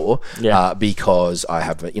carnivore, because I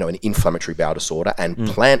have an inflammatory bowel disorder, and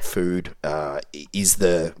plant food is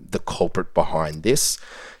the culprit behind this,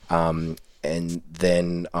 and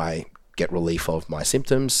then I get relief of my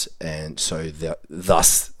symptoms, and so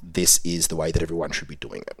thus this is the way that everyone should be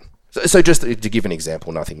doing it. So just to give an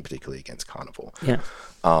example, nothing particularly against carnivore.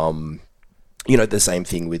 The same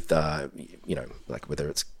thing with like whether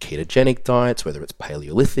it's ketogenic diets, whether it's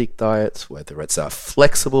Paleolithic diets, whether it's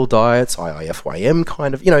flexible diets, IIFYM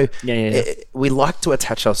kind of, we like to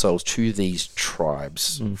attach ourselves to these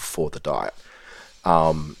tribes for the diet,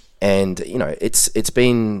 and it's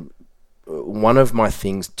been one of my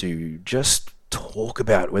things to just talk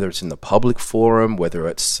about, whether it's in the public forum, whether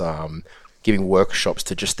it's giving workshops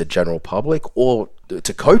to just the general public or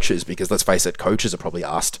to coaches, because let's face it, coaches are probably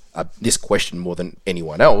asked this question more than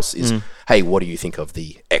anyone else is, hey, what do you think of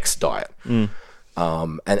the X diet? And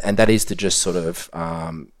that is to just sort of,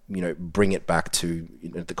 bring it back to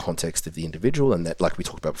the context of the individual, and that, like we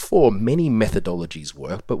talked about before, many methodologies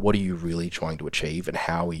work, but what are you really trying to achieve, and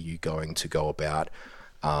how are you going to go about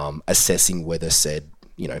assessing whether said,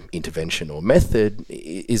 intervention or method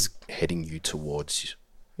is heading you towards,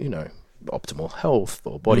 optimal health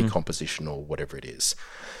or body composition or whatever it is.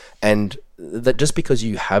 And that just because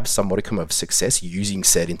you have some modicum of success using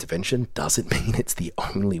said intervention doesn't mean it's the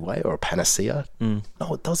only way or a panacea. No,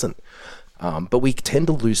 it doesn't. But we tend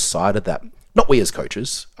to lose sight of that. Not we as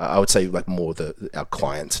coaches, I would say like more our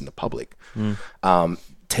clients and the public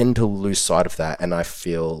tend to lose sight of that. And I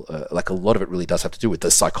feel like a lot of it really does have to do with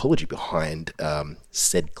the psychology behind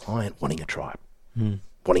said client wanting a tribe,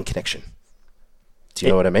 wanting connection. Do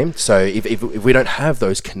you know what I mean? So if we don't have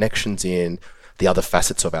those connections in the other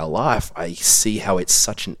facets of our life, I see how it's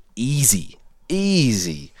such an easy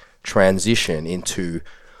transition into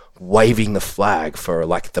waving the flag for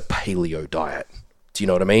like the paleo diet. Do you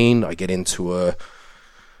know what I mean? I get into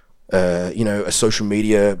a social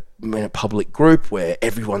media public group where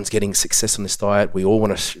everyone's getting success on this diet. We all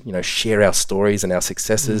want to share our stories and our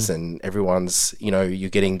successes, and everyone's you're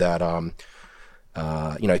getting that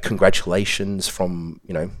congratulations from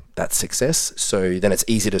that success. So then it's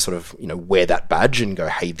easy to sort of wear that badge and go,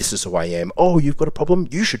 hey, this is who I am. Oh, you've got a problem,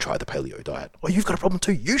 you should try the paleo diet. Oh, you've got a problem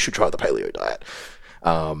too, you should try the paleo diet.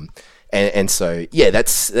 And so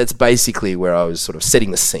that's basically where I was sort of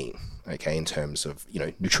setting the scene, okay, in terms of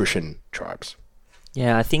nutrition tribes.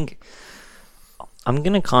 Yeah, I think I'm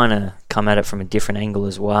going to kind of come at it from a different angle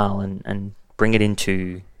as well, and bring it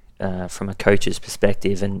into from a coach's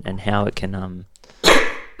perspective, and how it can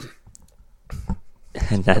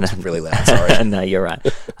That's really loud, sorry. No, you're right.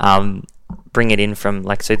 Bring it in from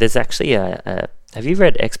so there's actually have you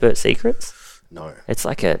read Expert Secrets? No. It's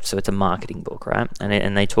it's a marketing book, right?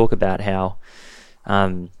 And they talk about how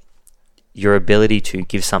your ability to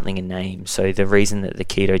give something a name. So the reason that the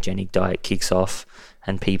ketogenic diet kicks off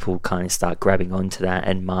and people kind of start grabbing onto that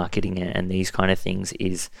and marketing it and these kind of things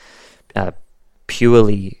is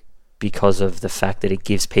purely because of the fact that it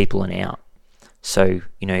gives people an out. So,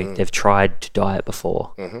 they've tried to diet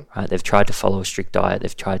before, right? They've tried to follow a strict diet.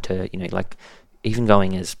 They've tried to, even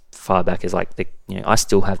going as far back as I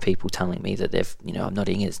still have people telling me that they've, I'm not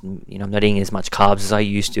eating as much carbs as I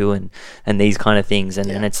used to, and these kind of things. And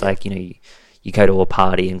then it's you go to a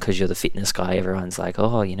party, and because you're the fitness guy, everyone's like,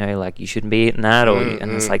 oh, you shouldn't be eating that,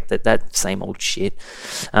 and it's like that same old shit.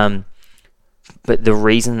 But the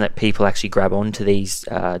reason that people actually grab onto these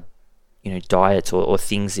diets or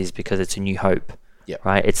things is because it's a new hope, Yeah.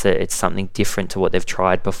 Right. It's something different to what they've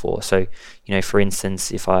tried before. So, for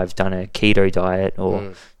instance, if I've done a keto diet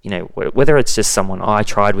or, whether it's just someone I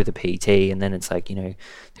tried with a PT and then it's like, they're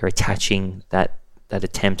attaching that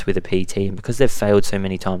attempt with a PT, and because they've failed so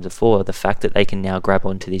many times before, the fact that they can now grab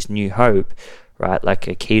onto this new hope, right, like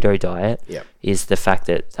a keto diet, is the fact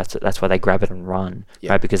that that's why they grab it and run,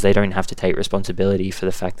 right, because they don't have to take responsibility for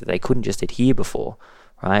the fact that they couldn't just adhere before.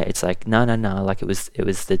 Right, it's like no, like it was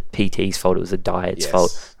the PT's fault, it was the diet's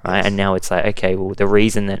fault, right? And now it's like, okay, well, the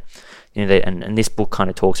reason that and this book kind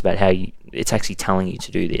of talks about how it's actually telling you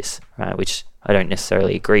to do this, right? Which I don't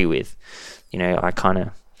necessarily agree with. I kind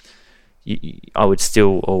of I would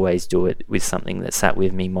still always do it with something that sat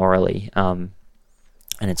with me morally, and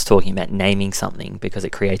it's talking about naming something because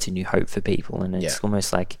it creates a new hope for people, and it's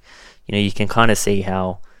almost like you can kind of see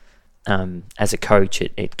how. As a coach,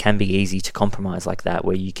 it can be easy to compromise like that,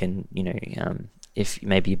 where you can, if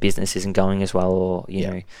maybe your business isn't going as well, or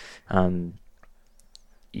you're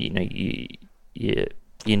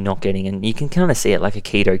not getting, and you can kind of see it like a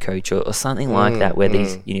keto coach or something like that, where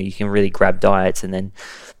these, you can really grab diets and then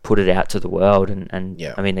put it out to the world, and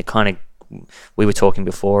I mean, it kind of, we were talking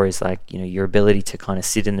before, is like, your ability to kind of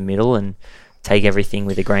sit in the middle and take everything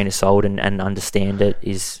with a grain of salt and understand it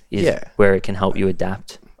is where it can help you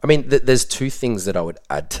adapt. I mean, there's two things that I would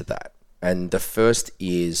add to that. And the first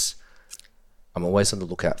is I'm always on the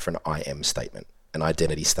lookout for an I am statement, an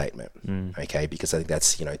identity statement, okay? Because I think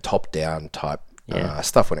that's, top-down type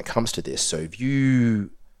stuff when it comes to this. So if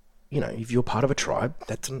if you're part of a tribe,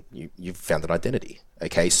 you've found an identity,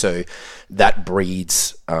 okay? So that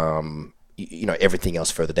breeds, everything else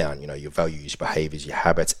further down, your values, your behaviors, your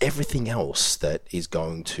habits, everything else that is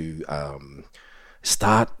going to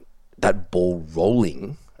start that ball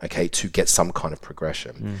rolling, okay, to get some kind of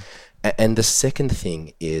progression. And the second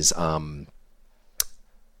thing is what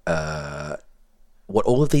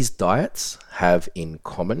all of these diets have in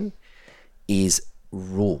common is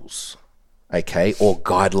rules, okay, or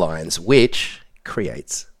guidelines, which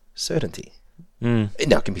creates certainty. Now,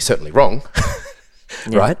 it can be certainly wrong,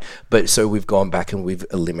 right? But so we've gone back and we've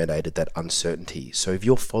eliminated that uncertainty. So if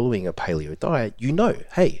you're following a paleo diet,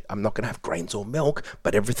 hey, I'm not going to have grains or milk,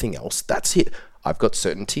 but everything else, that's it. I've got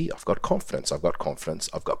certainty, I've got confidence, I've got compliance,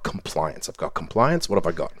 I've got compliance. What have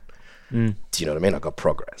I got? Do you know what I mean? I've got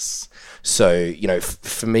progress. So,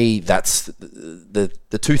 for me, that's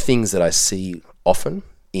the two things that I see often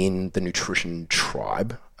in the nutrition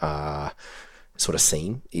tribe sort of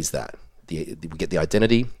scene is that we get the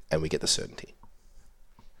identity and we get the certainty.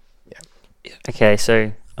 Okay,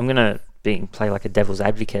 so I'm gonna play like a devil's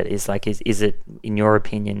advocate. Is it, in your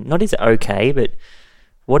opinion, not is it okay, but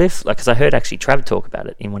what if, like, because I heard actually Trav talk about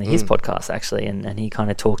it in one of his podcasts actually, and he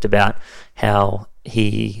kind of talked about how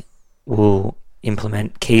he will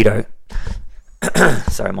implement keto.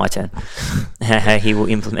 Sorry, my turn. How he will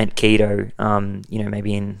implement keto,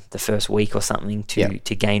 maybe in the first week or something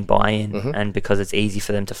to gain buy-in, and because it's easy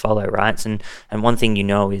for them to follow, right? And one thing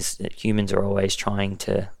is that humans are always trying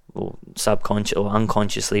to, subconscious or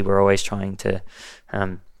unconsciously, we're always trying to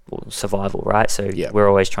survival, right? So we're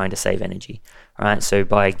always trying to save energy, right? So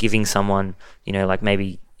by giving someone, like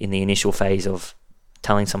maybe in the initial phase of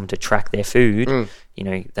telling someone to track their food,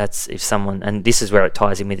 that's if someone, and this is where it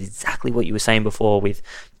ties in with exactly what you were saying before, with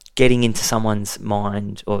getting into someone's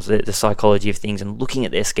mind or the psychology of things and looking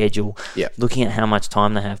at their schedule, looking at how much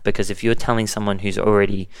time they have. Because if you're telling someone who's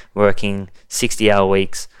already working 60-hour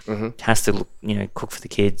weeks, has to cook for the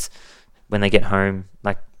kids when they get home,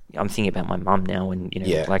 like I'm thinking about my mum now, and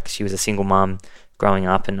like she was a single mum growing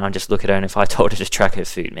up, and I just look at her, and if I told her to track her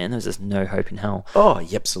food, man, there's just no hope in hell. Oh,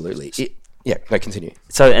 yeah, absolutely. Continue.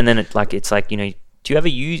 So, and then it's like do you ever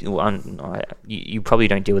use? You probably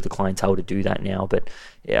don't deal with the clientele to do that now, but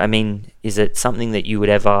I mean, is it something that you would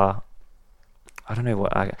ever? I don't know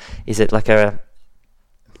is it like a?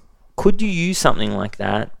 Could you use something like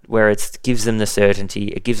that where it gives them the certainty,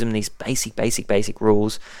 it gives them these basic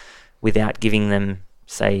rules, without giving them,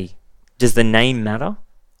 say, does the name matter?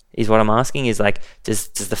 Is what I'm asking. Is like, does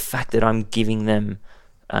the fact that I'm giving them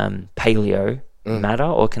paleo matter,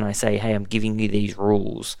 or can I say, hey, I'm giving you these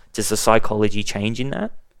rules? Does the psychology change in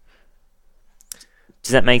that?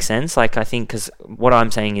 Does that make sense? Like, I think, because what I'm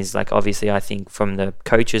saying is, like, obviously I think from the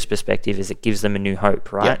coach's perspective is it gives them a new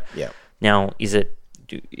hope, right? Yeah. Now,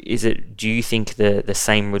 do you think the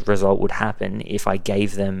same result would happen if I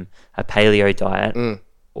gave them a paleo diet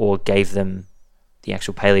or gave them the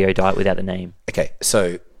actual paleo diet without the name? Okay,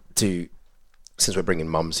 so since we're bringing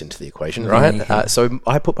mums into the equation, right? So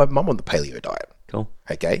I put my mum on the paleo diet. Cool.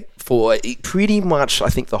 Okay, for pretty much, I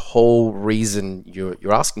think the whole reason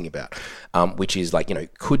you're asking about, which is like,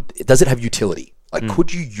 does it have utility? Like,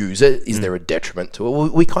 could you use it? Is there a detriment to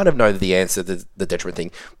it? We kind of know the answer to the detriment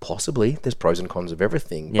thing. Possibly, there's pros and cons of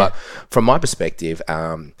everything. Yeah. But from my perspective,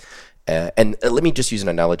 and let me just use an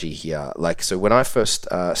analogy here. Like, so when I first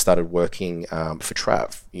started working for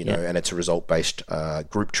Trav, and it's a result-based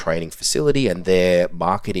group training facility, and their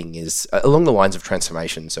marketing is along the lines of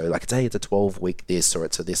transformation. So like, it's a 12-week this, or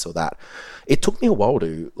it's a this or that. It took me a while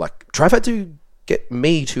to, like, Trav had to get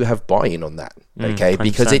me to have buy-in on that, okay?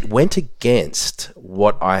 Because it went against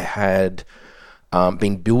what I had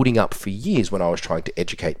been building up for years when I was trying to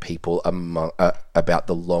educate people about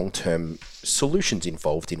the long-term solutions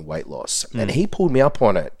involved in weight loss. And he pulled me up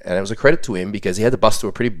on it, and it was a credit to him because he had to bust through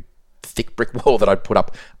a pretty thick brick wall that I'd put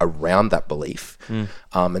up around that belief,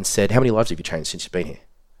 and said, how many lives have you changed since you've been here?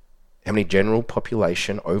 How many general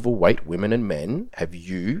population, overweight women and men have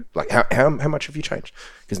you, like, how much have you changed?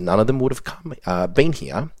 Because none of them would have been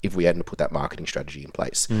here if we hadn't put that marketing strategy in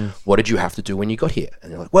place. What did you have to do when you got here?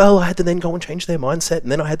 And they're like, well, I had to then go and change their mindset.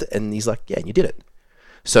 And then I had to, and he's like, yeah, and you did it.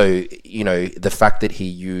 So, the fact that he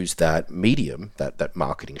used that medium, that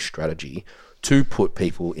marketing strategy to put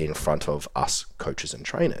people in front of us coaches and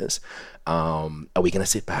trainers, are we going to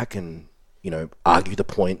sit back and, argue the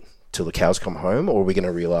point till the cows come home, or are we going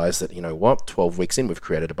to realize that, 12 weeks in, we've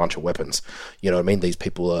created a bunch of weapons? You know what I mean? These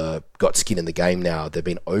people got skin in the game now. They've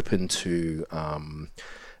been open to,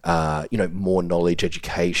 more knowledge,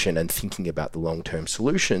 education, and thinking about the long-term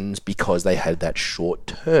solutions because they had that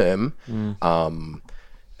short-term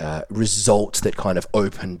results that kind of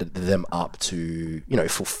opened them up to,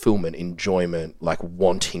 fulfillment, enjoyment, like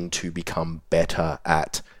wanting to become better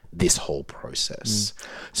at this whole process.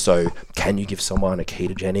 So can you give someone a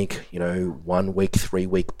ketogenic, 1 week, 3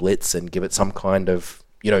 week blitz and give it some kind of,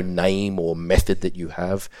 name or method that you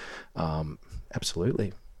have?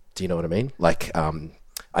 Absolutely. Do you know what I mean? Like,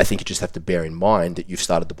 I think you just have to bear in mind that you've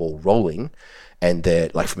started the ball rolling, and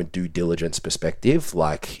that, like, from a due diligence perspective,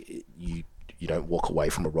 like, you don't walk away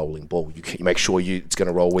from a rolling ball. You make sure it's going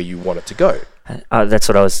to roll where you want it to go. That's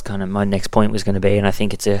what I was my next point was going to be, and I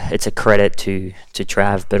think it's a credit to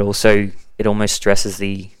Trav, but also it almost stresses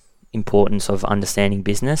the importance of understanding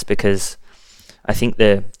business, because I think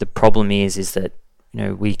the problem is that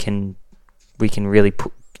we can really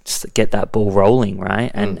get that ball rolling,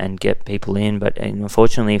 right, and get people in, but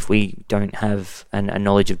unfortunately, if we don't have a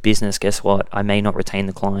knowledge of business, guess what? I may not retain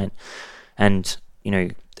the client, and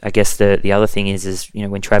I guess the other thing is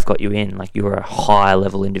when Trav got you in, like, you were a high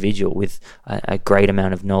level individual with a great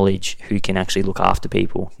amount of knowledge who can actually look after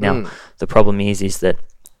people. Now, the problem is that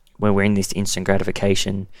when we're in this instant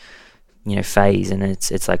gratification, phase, and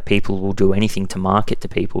it's like people will do anything to market to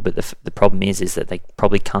people, but the problem is that they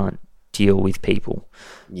probably can't deal with people.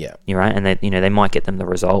 Yeah. You're right. And they might get them the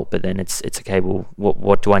result, but then it's okay, well,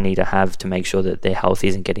 what do I need to have to make sure that their health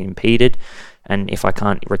isn't getting impeded? And if I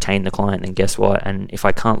can't retain the client, then guess what? And if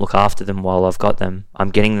I can't look after them while I've got them,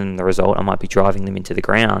 I'm getting them the result. I might be driving them into the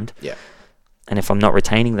ground. Yeah. And if I'm not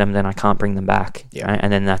retaining them, then I can't bring them back. Yeah. Right?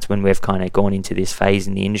 And then that's when we've kind of gone into this phase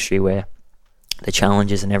in the industry where the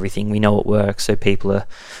challenges and everything, we know it works, so people are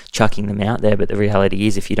chucking them out there. But the reality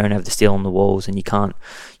is, if you don't have the steel on the walls and you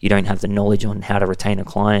don't have the knowledge on how to retain a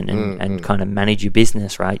client and kind of manage your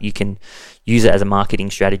business, right? You can use it as a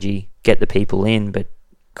marketing strategy, get the people in, but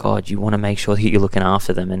God, you want to make sure that you're looking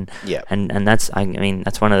after them, and that's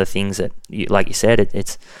that's one of the things that, like you said,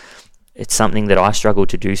 it's something that I struggled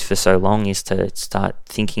to do for so long, is to start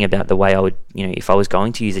thinking about the way I would, if I was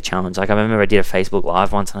going to use a challenge. Like, I remember I did a Facebook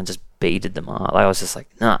Live once and I just beated them up. Like, I was just like,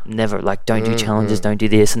 nah, never, like, don't do challenges, don't do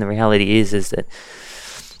this. And the reality is that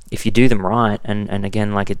if you do them right, and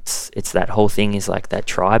again, like, it's that whole thing is like that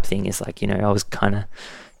tribe thing is like, I was kind of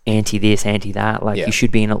anti this, anti that, like, you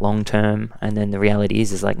should be in it long term. And then the reality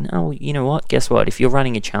is like, no, you know what, guess what, if you're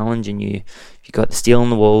running a challenge and you got the steel on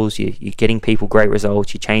the walls, you're getting people great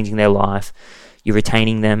results, you're changing their life, you're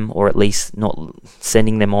retaining them, or at least not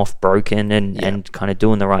sending them off broken, and kind of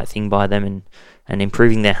doing the right thing by them, and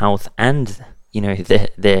improving their health and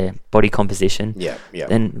their body composition,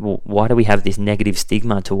 then why do we have this negative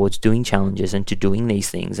stigma towards doing challenges and to doing these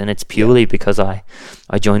things? And it's purely because I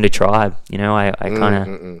joined a tribe. I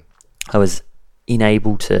was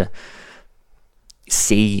unable to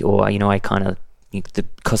see, or I kind of,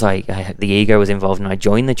 because the ego was involved, and I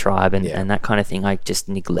joined the tribe, and that kind of thing, I just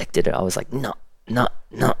neglected it. I was like, no.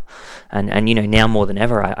 And now more than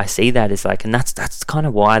ever, I see that as like, and that's kind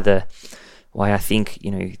of why why I think,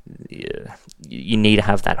 you need to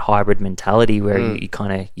have that hybrid mentality where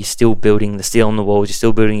you're still building the steel on the walls, you're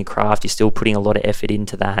still building your craft, you're still putting a lot of effort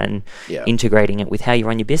into that and integrating it with how you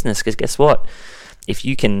run your business. Because guess what? If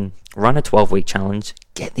you can run a 12-week challenge,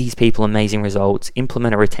 get these people amazing results,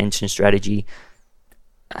 implement a retention strategy,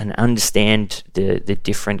 and understand the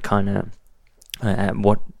different kind of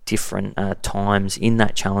what different times in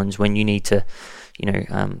that challenge when you need to,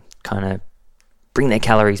 kind of bring their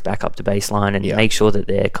calories back up to baseline and make sure that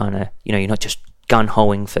they're kind of, you're not just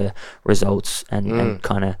gun-hoing for results and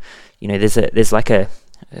kind of, there's like a,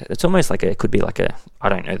 it's almost like it could be like a, I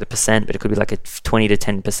don't know the percent, but it could be like a 20 to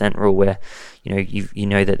 10% rule where, you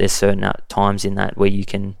know that there's certain times in that where you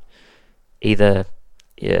can either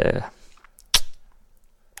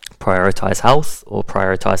prioritize health or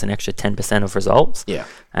prioritize an extra 10% of results. Yeah.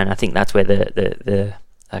 And I think that's where the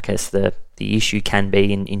I guess the issue can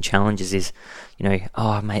be in challenges is,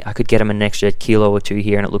 oh mate, I could get them an extra kilo or two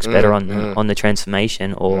here and it looks better on the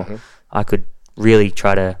transformation, or I could really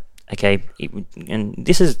try to, and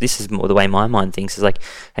this is more the way my mind thinks, is like,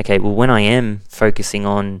 okay, well, when I am focusing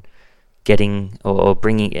on getting or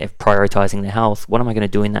prioritizing their health, what am I going to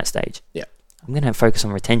do in that stage? Yeah. I'm going to focus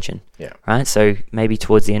on retention. Yeah. Right. So maybe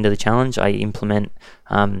towards the end of the challenge, I implement,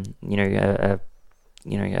 a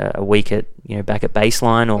week at, back at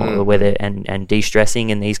baseline or whether, and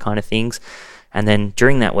de-stressing and these kind of things. And then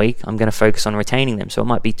during that week, I'm going to focus on retaining them. So it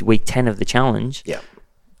might be week 10 of the challenge. Yeah.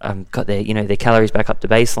 Got their, their calories back up to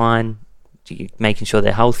baseline, making sure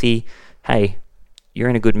they're healthy. Hey, you're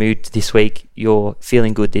in a good mood this week. You're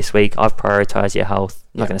feeling good this week. I've prioritized your health.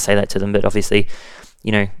 I'm not going to say that to them, but obviously,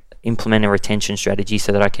 implement a retention strategy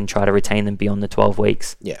so that I can try to retain them beyond the 12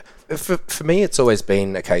 weeks. Yeah. For me, it's always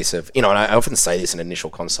been a case of, and I often say this in an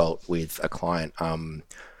initial consult with a client,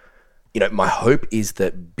 my hope is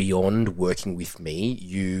that beyond working with me,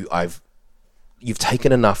 you've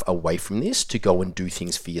taken enough away from this to go and do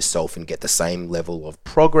things for yourself and get the same level of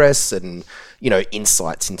progress and,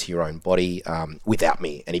 insights into your own body without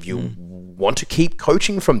me. And if you want to keep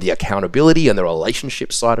coaching from the accountability and the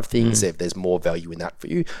relationship side of things, if there's more value in that for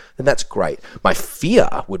you, then that's great. My fear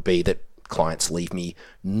would be that clients leave me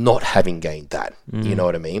not having gained that. You know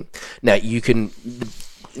what I mean? Now you can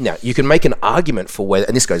make an argument for whether,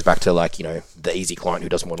 and this goes back to like, the easy client who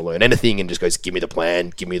doesn't want to learn anything and just goes, give me the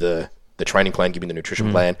plan, give me the training plan, give me the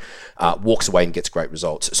nutrition plan, walks away and gets great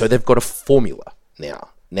results. So they've got a formula now.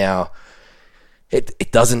 Now,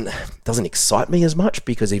 it doesn't excite me as much,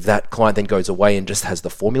 because if that client then goes away and just has the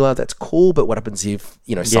formula, that's cool. But what happens if,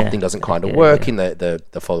 something doesn't kind of work in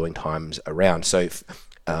the following times around? So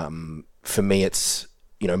for me, it's,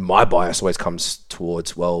 my bias always comes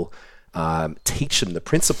towards, teach them the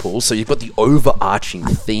principles. So you've got the overarching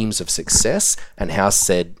themes of success and how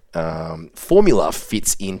said formula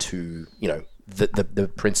fits into,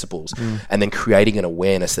 the principles, and then creating an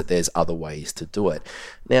awareness that there's other ways to do it.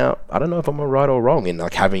 Now, I don't know if I'm right or wrong in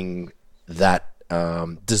like having that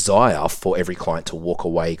desire for every client to walk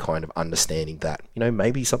away kind of understanding that,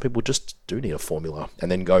 maybe some people just do need a formula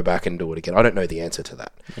and then go back and do it again. I don't know the answer to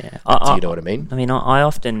that. Yeah. Do you know what I mean? I mean, I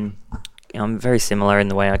often, I'm very similar in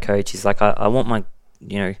the way I coach. Is like, I want my,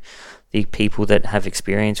 the people that have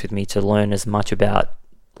experience with me to learn as much about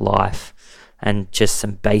life and just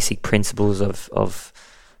some basic principles of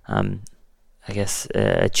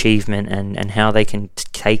achievement and how they can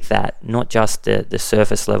take that, not just the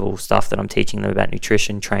surface level stuff that I'm teaching them about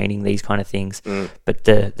nutrition, training, these kind of things, but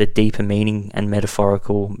the deeper meaning and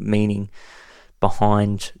metaphorical meaning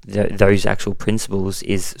behind those actual principles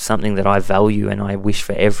is something that I value and I wish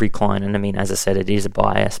for every client. And I mean, as I said, it is a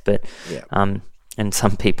bias, but and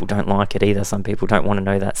some people don't like it either. Some people don't want to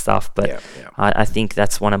know that stuff. But I think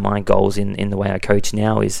that's one of my goals in the way I coach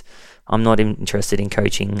now is I'm not interested in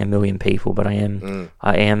coaching a million people, but I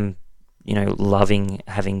am, loving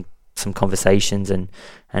having some conversations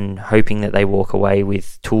and hoping that they walk away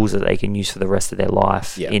with tools that they can use for the rest of their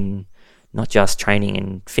life in not just training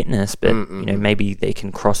and fitness, but, maybe they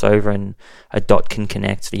can cross over and a dot can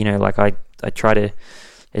connect. Like I try to,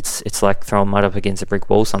 it's like throwing mud up against a brick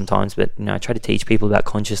wall sometimes, but I try to teach people about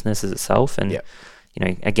consciousness as itself, and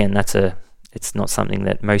again, it's not something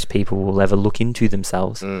that most people will ever look into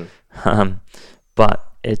themselves, but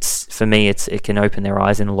it's, for me, it can open their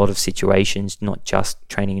eyes in a lot of situations, not just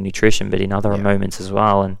training and nutrition, but in other moments as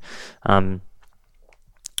well. And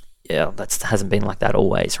that hasn't been like that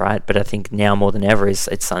always, right? But I think now more than ever it's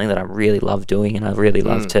something that I really love doing and I really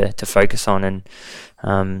love to focus on. And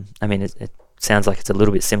I mean, it sounds like it's a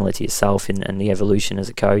little bit similar to yourself and the evolution as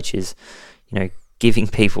a coach is, giving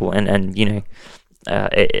people and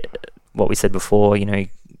what we said before,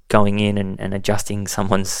 going in and adjusting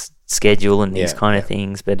someone's schedule and these kind of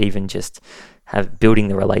things, but even just building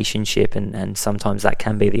the relationship, and sometimes that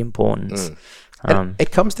can be the importance. And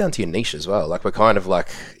it comes down to your niche as well. Like, we're kind of like,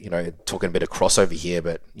 talking a bit of crossover here,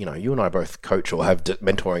 but, you and I both coach or have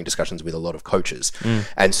mentoring discussions with a lot of coaches.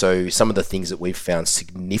 And so some of the things that we've found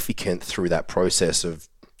significant through that process of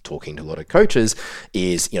talking to a lot of coaches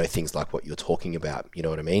is, things like what you're talking about, you know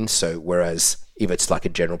what I mean? So whereas if it's like a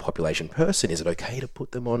general population person, is it okay to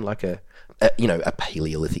put them on like a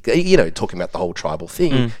Paleolithic, talking about the whole tribal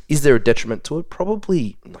thing? Is there a detriment to it?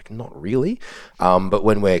 Probably like not really. But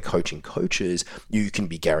when we're coaching coaches, you can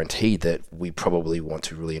be guaranteed that we probably want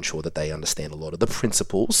to really ensure that they understand a lot of the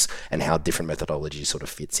principles and how different methodology sort of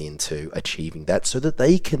fits into achieving that, so that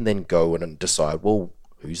they can then go and decide, well,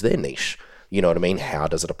 who's their niche? You know what I mean? How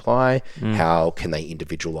does it apply? How can they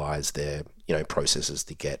individualize their, processes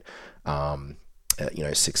to get,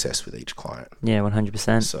 success with each client? Yeah,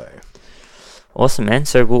 100%. So awesome, man.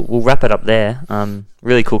 So we'll wrap it up there.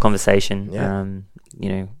 Really cool conversation.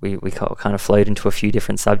 Yeah. We kind of flowed into a few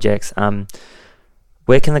different subjects.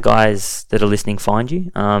 Where can the guys that are listening find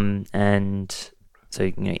you? And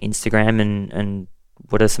so, Instagram, and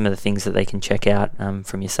what are some of the things that they can check out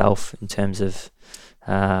from yourself in terms of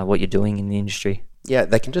what you're doing in the industry? Yeah,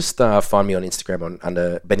 they can just find me on Instagram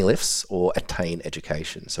under Benny Lifts or Attain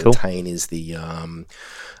Education. So Cool. Attain is the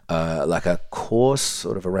like a course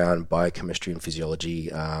sort of around biochemistry and physiology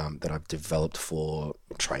that I've developed for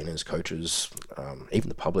trainers, coaches, even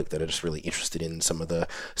the public that are just really interested in some of the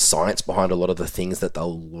science behind a lot of the things that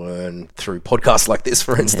they'll learn through podcasts like this,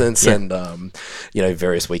 for instance, and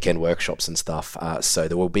various weekend workshops and stuff. So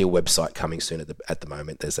there will be a website coming soon. At the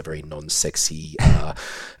moment, there's a very non-sexy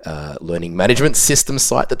learning management system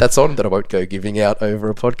site that's on that I won't go giving out over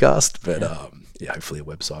a podcast, but hopefully a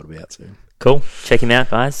website will be out soon. Cool. Check him out,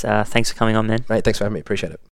 guys. Thanks for coming on, man. Mate, thanks for having me. Appreciate it.